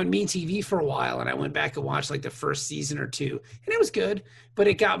Cheers was on MeTV for a while, and I went back and watched like the first season or two, and it was good, but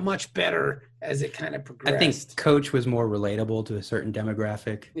it got much better as it kind of progressed. I think Coach was more relatable to a certain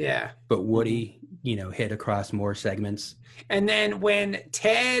demographic, Yeah. but Woody, hit across more segments. And then when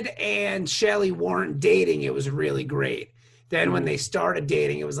Ted and Shelley weren't dating, it was really great. Then when they started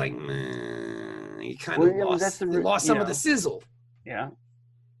dating, it was like, you kind of lost some of the sizzle. Yeah,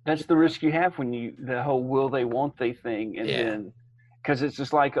 that's the risk you have when the whole will they won't they thing, and Yeah. then because it's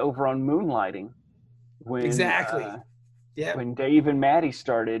just like over on Moonlighting when Exactly. Yeah. when Dave and Maddie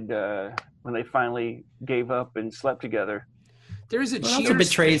started when they finally gave up and slept together. There's a It also Cheers.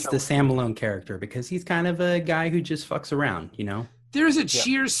 betrays the Sam Malone character because he's kind of a guy who just fucks around, There's a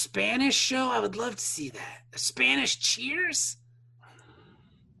Cheers Spanish show. I would love to see that. A Spanish Cheers.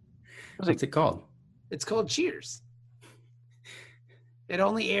 What's it called? It's called Cheers. It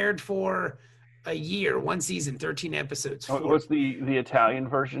only aired for a year, one season, 13 episodes. What's the Italian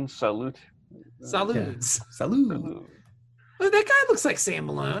version? Salute. Saludes. Salud. Salute. Oh, that guy looks like Sam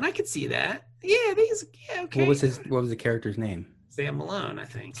Malone. I could see that. Yeah, okay. What was the character's name? Sam Malone, I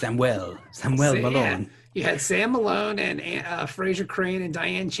think. Samuel Yeah. Malone. You had Sam Malone and Fraser Crane and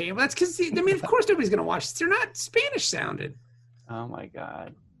Diane Chamberlain. That's because, of course nobody's going to watch this. They're not Spanish sounded. Oh my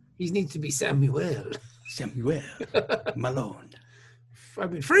God. He needs to be Samuel. Samuel Malone. I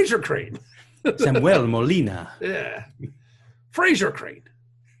mean, Fraser Crane. Samuel Molina. Yeah. Fraser Crane.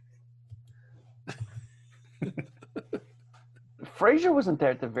 Fraser wasn't there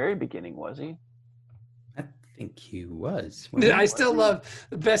at the very beginning, was he? I think he was. I still love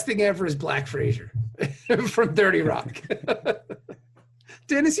the best thing ever is Black Fraser from 30 Rock.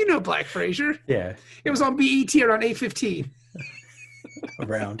 Dennis, you know Black Fraser. Yeah, It was on BET around 8:15.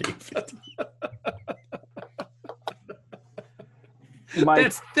 around.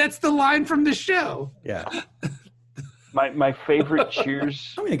 That's the line from the show. Yeah, My favorite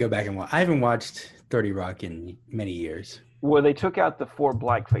Cheers. I'm gonna go back and watch. I haven't watched 30 Rock in many years. Well, they took out the 4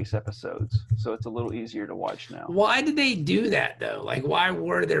 blackface episodes, so it's a little easier to watch now. Why did they do that though? Like, why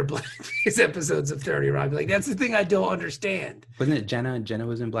were there blackface episodes of 30 Rock? Like, that's the thing I don't understand. Wasn't it Jenna? Jenna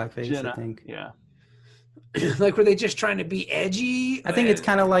was in blackface. Jenna, I think. yeah. Like, were they just trying to be edgy? I think it's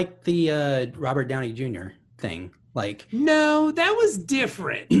kind of like the Robert Downey Jr. thing. Like No, that was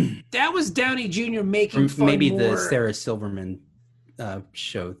different. That was Downey Jr. making fun maybe more. the Sarah Silverman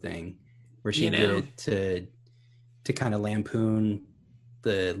show thing, where she did it to kind of lampoon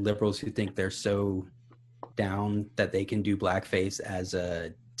the liberals who think they're so locked down that they can do blackface as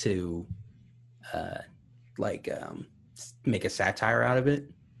a to make a satire out of it.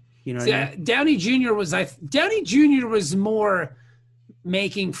 You know what I mean? Downey Jr. was more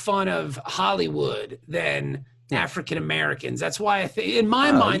making fun of Hollywood than African Americans. That's why in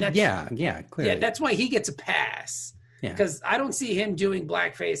my mind, that's, clearly. that's why he gets a pass. Because I don't see him doing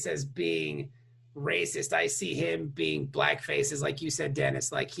blackface as being racist. I see him being blackface as, like you said,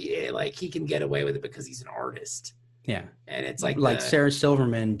 Dennis, like he can get away with it because he's an artist. Yeah, and it's like Sarah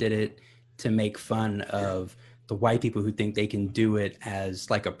Silverman did it to make fun of the white people who think they can do it as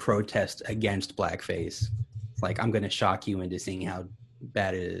like a protest against blackface. Like, I'm going to shock you into seeing how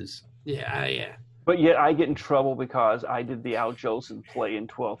bad it is. Yeah. But yet I get in trouble because I did the Al Jolson play in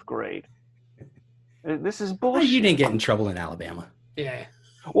 12th grade. This is bullshit. You didn't get in trouble in Alabama. Yeah.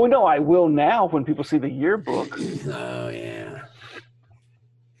 Well, no, I will now when people see the yearbook. Oh, yeah.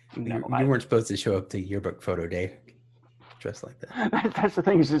 You weren't supposed to show up to yearbook photo day dressed like that. That's the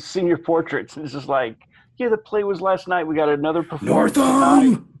thing, is it's senior portraits. It's just like, yeah, the play was last night. We got another performance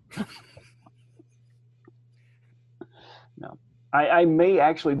Northam! No. I may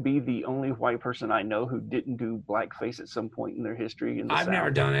actually be the only white person I know who didn't do blackface at some point in their history in the I've South.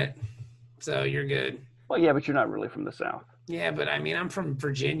 never done it, so you're good. Well, yeah, but you're not really from the South. Yeah, but I mean, I'm from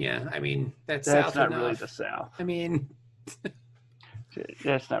Virginia. I mean, that's South not enough. really the South. I mean,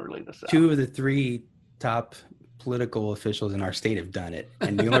 that's not really the South. 2 of the 3 top political officials in our state have done it,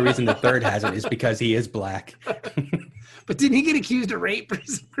 and the only reason the third hasn't is because he is black. But didn't he get accused of rape or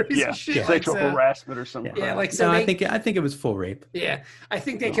some crazy shit? Sexual harassment or something. Yeah, like so. No, I think it was full rape. Yeah, I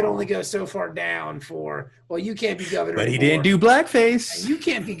think they could only go so far down for. Well, you can't be governor. But he anymore. didn't do blackface. And you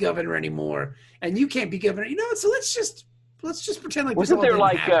can't be governor anymore, and you can't be governor. You know, so let's just pretend like wasn't there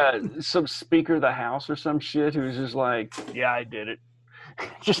like happen. some Speaker of the House or some shit who was just like, yeah, I did it.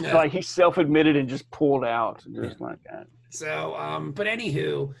 Just like he self-admitted and just pulled out, just like that. So, but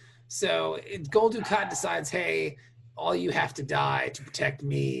anywho, so Gul Dukat decides, hey, all you have to die to protect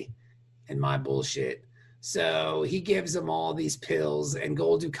me and my bullshit. So he gives them all these pills, and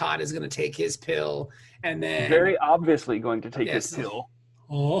Gul Dukat is going to take his pill, and then very obviously going to take his pill.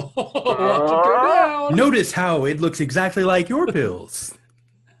 Notice how it looks exactly like your pills.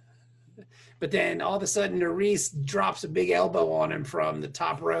 But then all of a sudden, Nerys drops a big elbow on him from the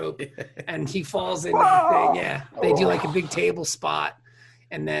top rope, and he falls into the thing. Yeah, they do like a big table spot,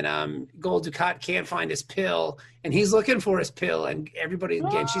 and then Gul Dukat can't find his pill, and he's looking for his pill, and everybody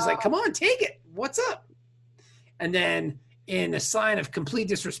again, she's like, "Come on, take it. What's up?" And then, in a sign of complete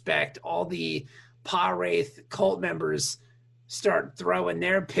disrespect, all the Pa-Wraith cult members start throwing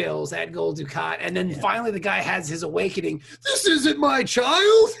their pills at Gul Dukat, and then finally the guy has his awakening. This isn't my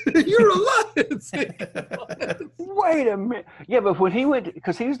child. You're alive. Wait a minute. Yeah, but when he went,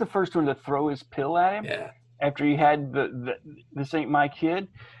 because he was the first one to throw his pill at him. Yeah. After he had the this ain't my kid,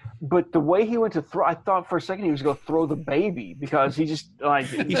 but the way he went to throw, I thought for a second he was going to throw the baby because he just like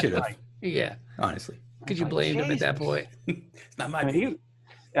he should have. Yeah, honestly, could you blame him at that point? It's not my baby.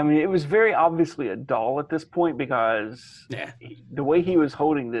 I mean, it was very obviously a doll at this point because the way he was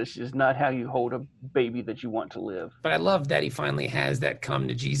holding this is not how you hold a baby that you want to live. But I love that he finally has that come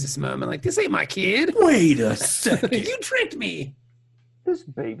to Jesus moment. Like, this ain't my kid. Wait a second. You tricked me. This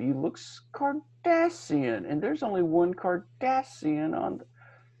baby looks Cardassian, and there's only one Cardassian on the...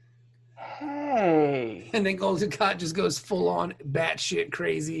 Hey. And then Gul Dukat just goes full on batshit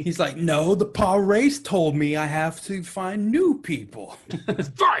crazy. He's like, no, the Pa-Wraith told me I have to find new people.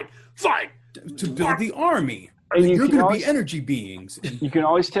 Fine. To build the army. And you're going to be energy beings. You can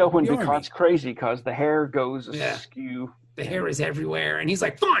always tell when Dukat's crazy because the hair goes askew. The hair is everywhere. And he's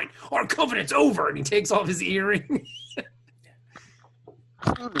like, fine, our covenant's over. And he takes off his earring.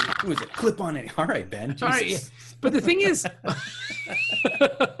 Who is it? Clip on it. All right, Ben. Jesus. All right, yeah. But the thing is...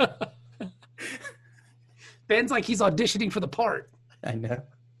 Ben's like he's auditioning for the part. I know.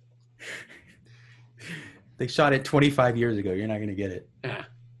 They shot it 25 years ago. You're not going to get it. Yeah.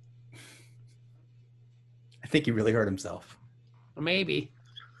 I think he really hurt himself. Well, maybe.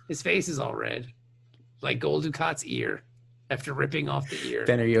 His face is all red. Like Gul Dukat's ear after ripping off the ear.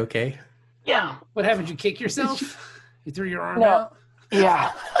 Ben, are you okay? Yeah. What happened? You kick yourself? You threw your arm out?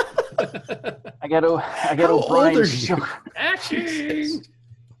 Yeah. I got O'Brien's shoulder. Action!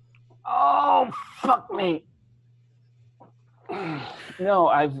 Oh, fuck me. No,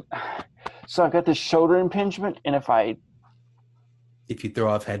 I've got this shoulder impingement, and if you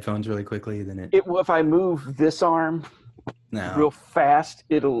throw off headphones really quickly, then if I move this arm real fast,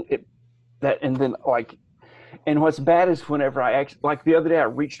 and what's bad is whenever like the other day, I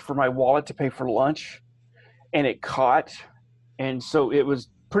reached for my wallet to pay for lunch, and it caught, and so it was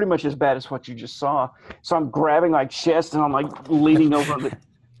pretty much as bad as what you just saw. So I'm grabbing my chest and I'm like leaning over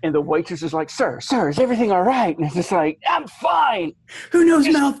and the waitress is like, sir, is everything all right? And it's just like, I'm fine. Who knows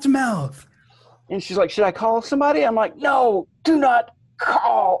mouth to mouth? And she's like, should I call somebody? I'm like, no, do not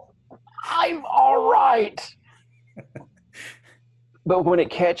call. I'm all right. But when it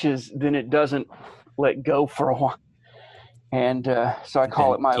catches, then it doesn't let go for a while. And so I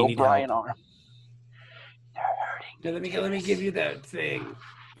call it my O'Brien arm. Now, let me give you that thing.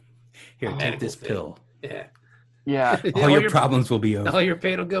 Here, take this pill. Yeah. Yeah. All your problems will be over. All your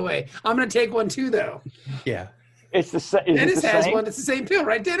pain will go away. I'm going to take one too, though. Yeah. It's the same. Dennis has one. It's the same pill,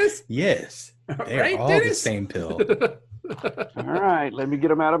 right, Dennis? Yes. They're Right, all Dennis? the same pill. All right, let me get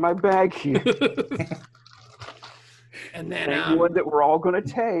them out of my bag here. And then Same one that we're all going to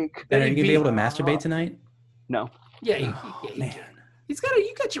take. Ben, are you going to be able to masturbate tonight? No. yeah, Oh, man.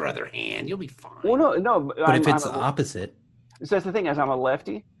 you got your other hand. You'll be fine. Well, no. But if it's the opposite. So that's the thing, is I'm a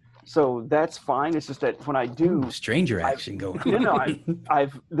lefty, so that's fine. It's just that when I do, Stranger action going on. no,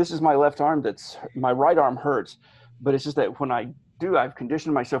 this is my left arm. My right arm hurts, but it's just that when I do, I've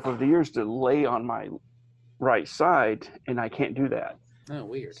conditioned myself over the years to lay on my right side, and I can't do that. Oh,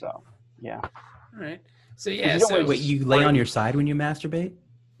 weird. So, yeah. All right. So yeah. Wait, you lay on your side when you masturbate?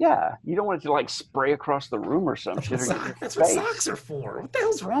 Yeah, you don't want it to like spray across the room or some shit. That's what socks are for. What the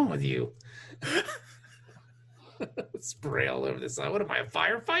hell's wrong with you? Spray all over the side. What am I, a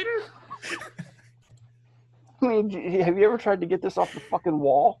firefighter? I mean, have you ever tried to get this off the fucking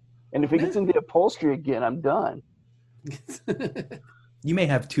wall? And if it gets in the upholstery again, I'm done. You may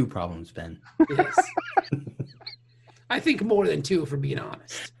have two problems, Ben. Yes. I think more than two, for being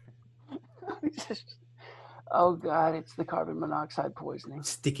honest. Oh God, it's the carbon monoxide poisoning.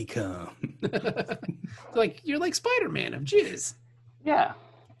 Sticky cum. You're like Spider-Man of jizz. Yeah.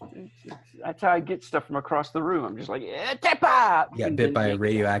 That's how I get stuff from across the room. I'm just like, tap up. You got bit by a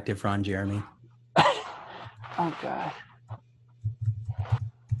radioactive Ron Jeremy. Oh God.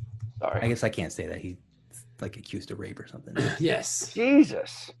 Sorry. I guess I can't say that. He's like accused of rape or something. Yes.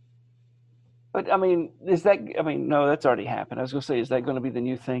 Jesus. But I mean, no, that's already happened. I was gonna say, is that gonna be the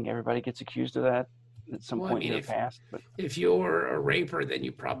new thing? Everybody gets accused of that at some point in the past. But if you're a raper, then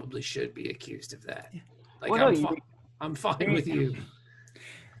you probably should be accused of that. Like, well, I'm fine with you.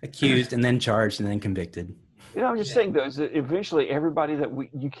 Accused and then charged and then convicted. I'm just saying though, is that eventually everybody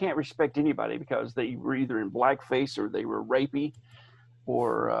you can't respect anybody because they were either in blackface or they were rapey,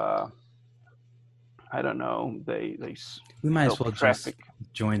 or I don't know, they we might as well just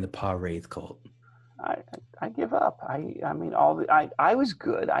join the Paw Wraith cult. I give up. I mean, I was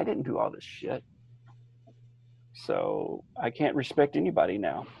good. I didn't do all this shit, so I can't respect anybody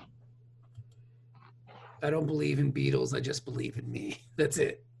now. I don't believe in Beatles. I just believe in me. That's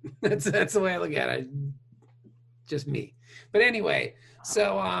it. That's the way I look at it. Just me. But anyway,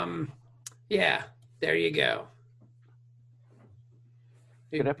 so yeah, there you go.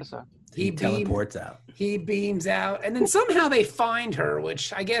 Good episode. He teleports out. He beams out, and then somehow they find her,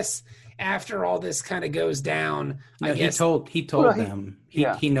 which I guess after all this kind of goes down, No, I guess he told them.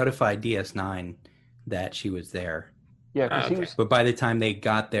 He notified DS9 that she was there. Yeah, because but by the time they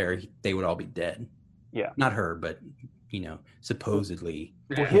got there, they would all be dead. Yeah, not her, but supposedly.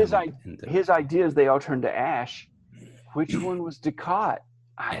 Well, his idea is they all turned to ash. Which one was Dukat?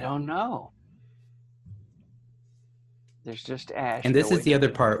 I don't know. There's just ash. And this is the other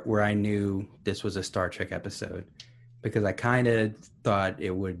part where I knew this was a Star Trek episode, because I kind of thought it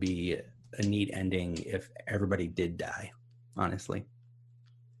would be a neat ending if everybody did die, honestly.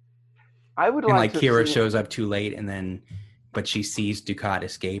 I would like Kira shows up too late but she sees Dukat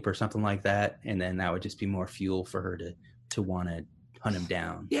escape or something like that, and then that would just be more fuel for her to want to hunt him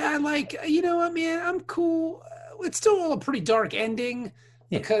down. Yeah, I'm cool. It's still a pretty dark ending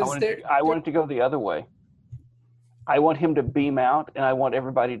because I want it to go the other way. I want him to beam out, and I want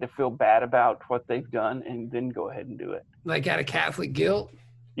everybody to feel bad about what they've done, and then go ahead and do it. Like out of Catholic guilt?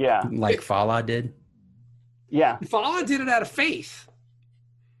 Yeah. Like Fala did? Yeah. Fala did it out of faith.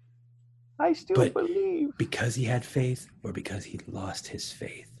 I still believe. Because he had faith, or because he lost his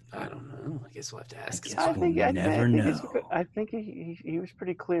faith? I don't know. I guess we'll have to ask him. I think he was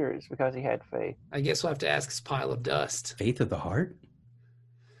pretty clear. It's because he had faith. I guess we'll have to ask his pile of dust. Faith of the heart?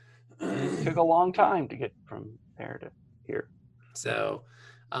 It took a long time to get from there to here. So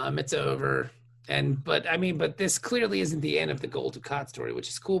it's over. But this clearly isn't the end of the Gul Dukat story, which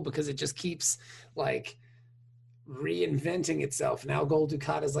is cool because it just keeps reinventing itself. Now Gul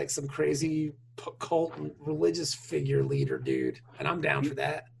Dukat is like some crazy cult religious figure leader dude, and I'm down for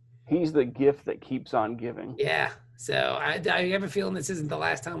that. He's the gift that keeps on giving. Yeah. So I have a feeling this isn't the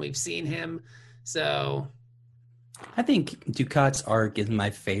last time we've seen him. So I think Ducat's arc is my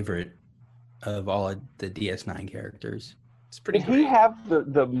favorite of all of the DS9 characters. It's pretty Did great. he have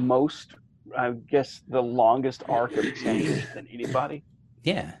the most, I guess, the longest arc of change than anybody?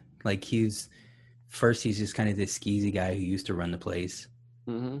 Yeah, like he's just kind of this skeezy guy who used to run the place,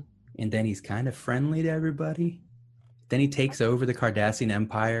 Mm-hmm. and then he's kind of friendly to everybody. Then he takes over the Cardassian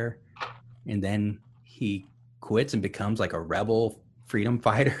Empire, and then he quits and becomes like a rebel freedom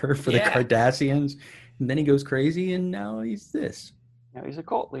fighter for the Cardassians. And then he goes crazy, and now he's this. Now he's a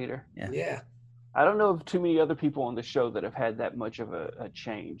cult leader. Yeah. I don't know of too many other people on the show that have had that much of a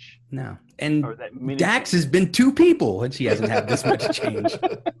change. No. And Or that many Dax has been 2 people, and she hasn't had this much change.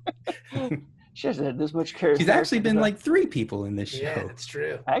 She hasn't had this much character. She's actually been like 3 people in this show. Yeah, that's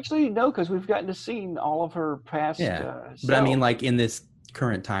true. Actually, no, because we've gotten to see all of her past. But I mean, like in this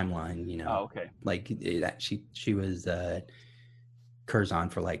current timeline, you know. Oh, okay. Like she was Curzon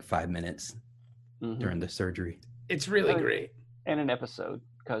for like 5 minutes during the surgery. It's really great. And an episode,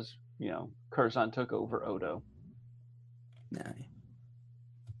 because, Curzon took over Odo. Nah.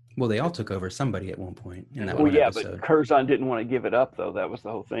 Well, they all took over somebody at one point in that Well, one yeah, episode. but Curzon didn't want to give it up, though. That was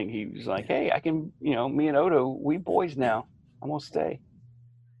the whole thing. He was like, hey, I can, me and Odo, we boys now. I'm going to stay.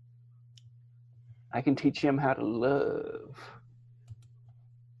 I can teach him how to love.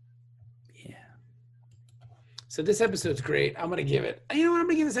 Yeah. So this episode's great. I'm going to give it, you know what? I'm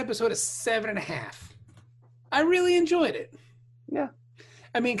going to give this episode a 7.5. I really enjoyed it. Yeah.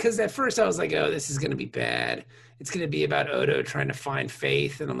 I mean, because at first I was like, oh, this is going to be bad. It's going to be about Odo trying to find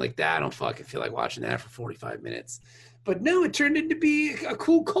Faith. And I'm like, I don't fucking feel like watching that for 45 minutes. But no, it turned into be a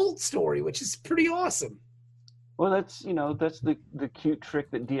cool cult story, which is pretty awesome. Well, that's the cute trick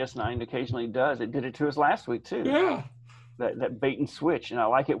that DS9 occasionally does. It did it to us last week, too. Yeah. That bait and switch. And I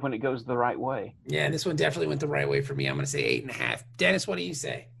like it when it goes the right way. Yeah, this one definitely went the right way for me. I'm going to say 8.5. Dennis, what do you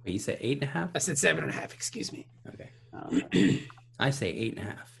say? Wait, you said 8.5? I said 7.5. Excuse me. Okay. I say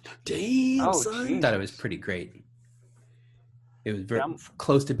 8.5. Damn, son. I thought it was pretty great. It was very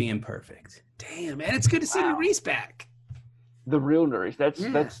close to being perfect. Damn, man, it's good to see Nerys back. The real Nerys.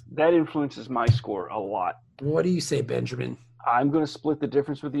 That influences my score a lot. What do you say, Benjamin? I'm going to split the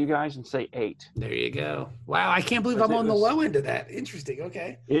difference with you guys and say 8. There you go. Wow, I can't believe I'm on the low end of that. Interesting.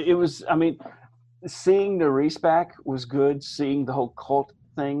 Okay. It was. I mean, seeing Nerys back was good. Seeing the whole cult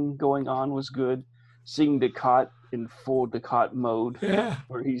thing going on was good. Seeing Ducat in full Ducat mode,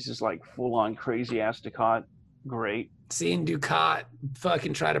 where he's just like full on crazy ass Ducat, great. Seeing Ducat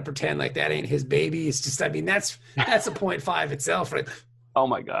fucking try to pretend like that ain't his baby, it's just, I mean, that's a 0.5 itself, right? Oh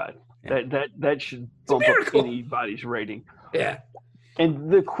my god, that should bump up anybody's rating. Yeah. And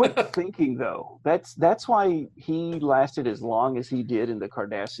the quick thinking, though, that's why he lasted as long as he did in the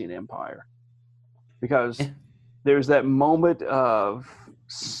Cardassian Empire, because there's that moment of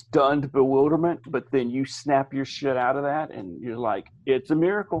stunned bewilderment, but then you snap your shit out of that and you're like, it's a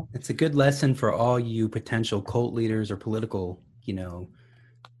miracle. It's a good lesson for all you potential cult leaders or political,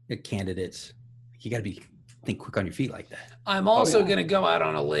 candidates. You got to think quick on your feet like that. I'm also going to go out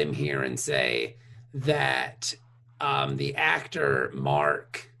on a limb here and say that the actor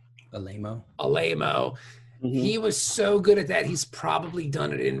Mark Alamo, he was so good at that. He's probably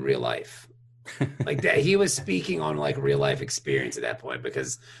done it in real life. Like that, he was speaking on like real life experience at that point,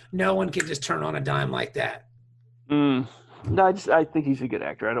 because no one can just turn on a dime like that. No, I think he's a good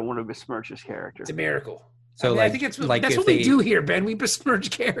actor. I don't want to besmirch his character. It's a miracle. So I think that's what we do here, Ben. We besmirch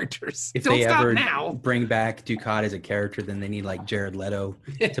characters. If don't they stop ever now. Bring back Ducat as a character, then they need like Jared Leto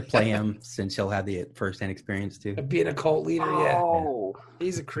to play him, since he'll have the first-hand experience too. Being a cult leader, Oh. yeah.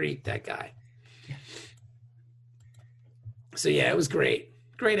 He's a creep, that guy. So yeah, it was great.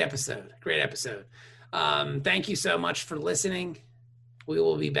 Great episode. Thank you so much for listening. We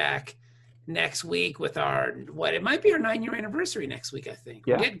will be back next week with it might be our 9-year anniversary next week, I think.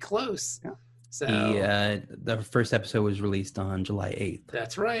 Yeah. We're getting close. Yeah. So the first episode was released on July 8th.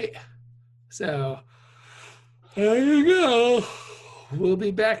 That's right. So there you go. We'll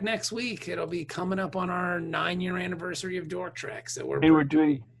be back next week. It'll be coming up on our 9-year anniversary of Dork Trek. So we're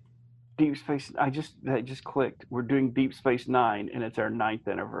doing Deep Space. That just clicked. We're doing Deep Space Nine, and it's our 9th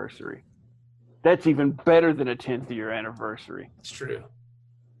anniversary. That's even better than a 10th year anniversary. It's true.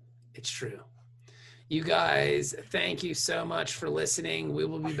 You guys, thank you so much for listening. We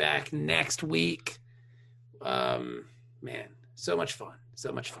will be back next week. Man, so much fun.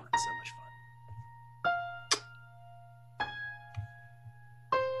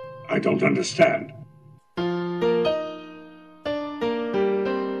 I don't understand.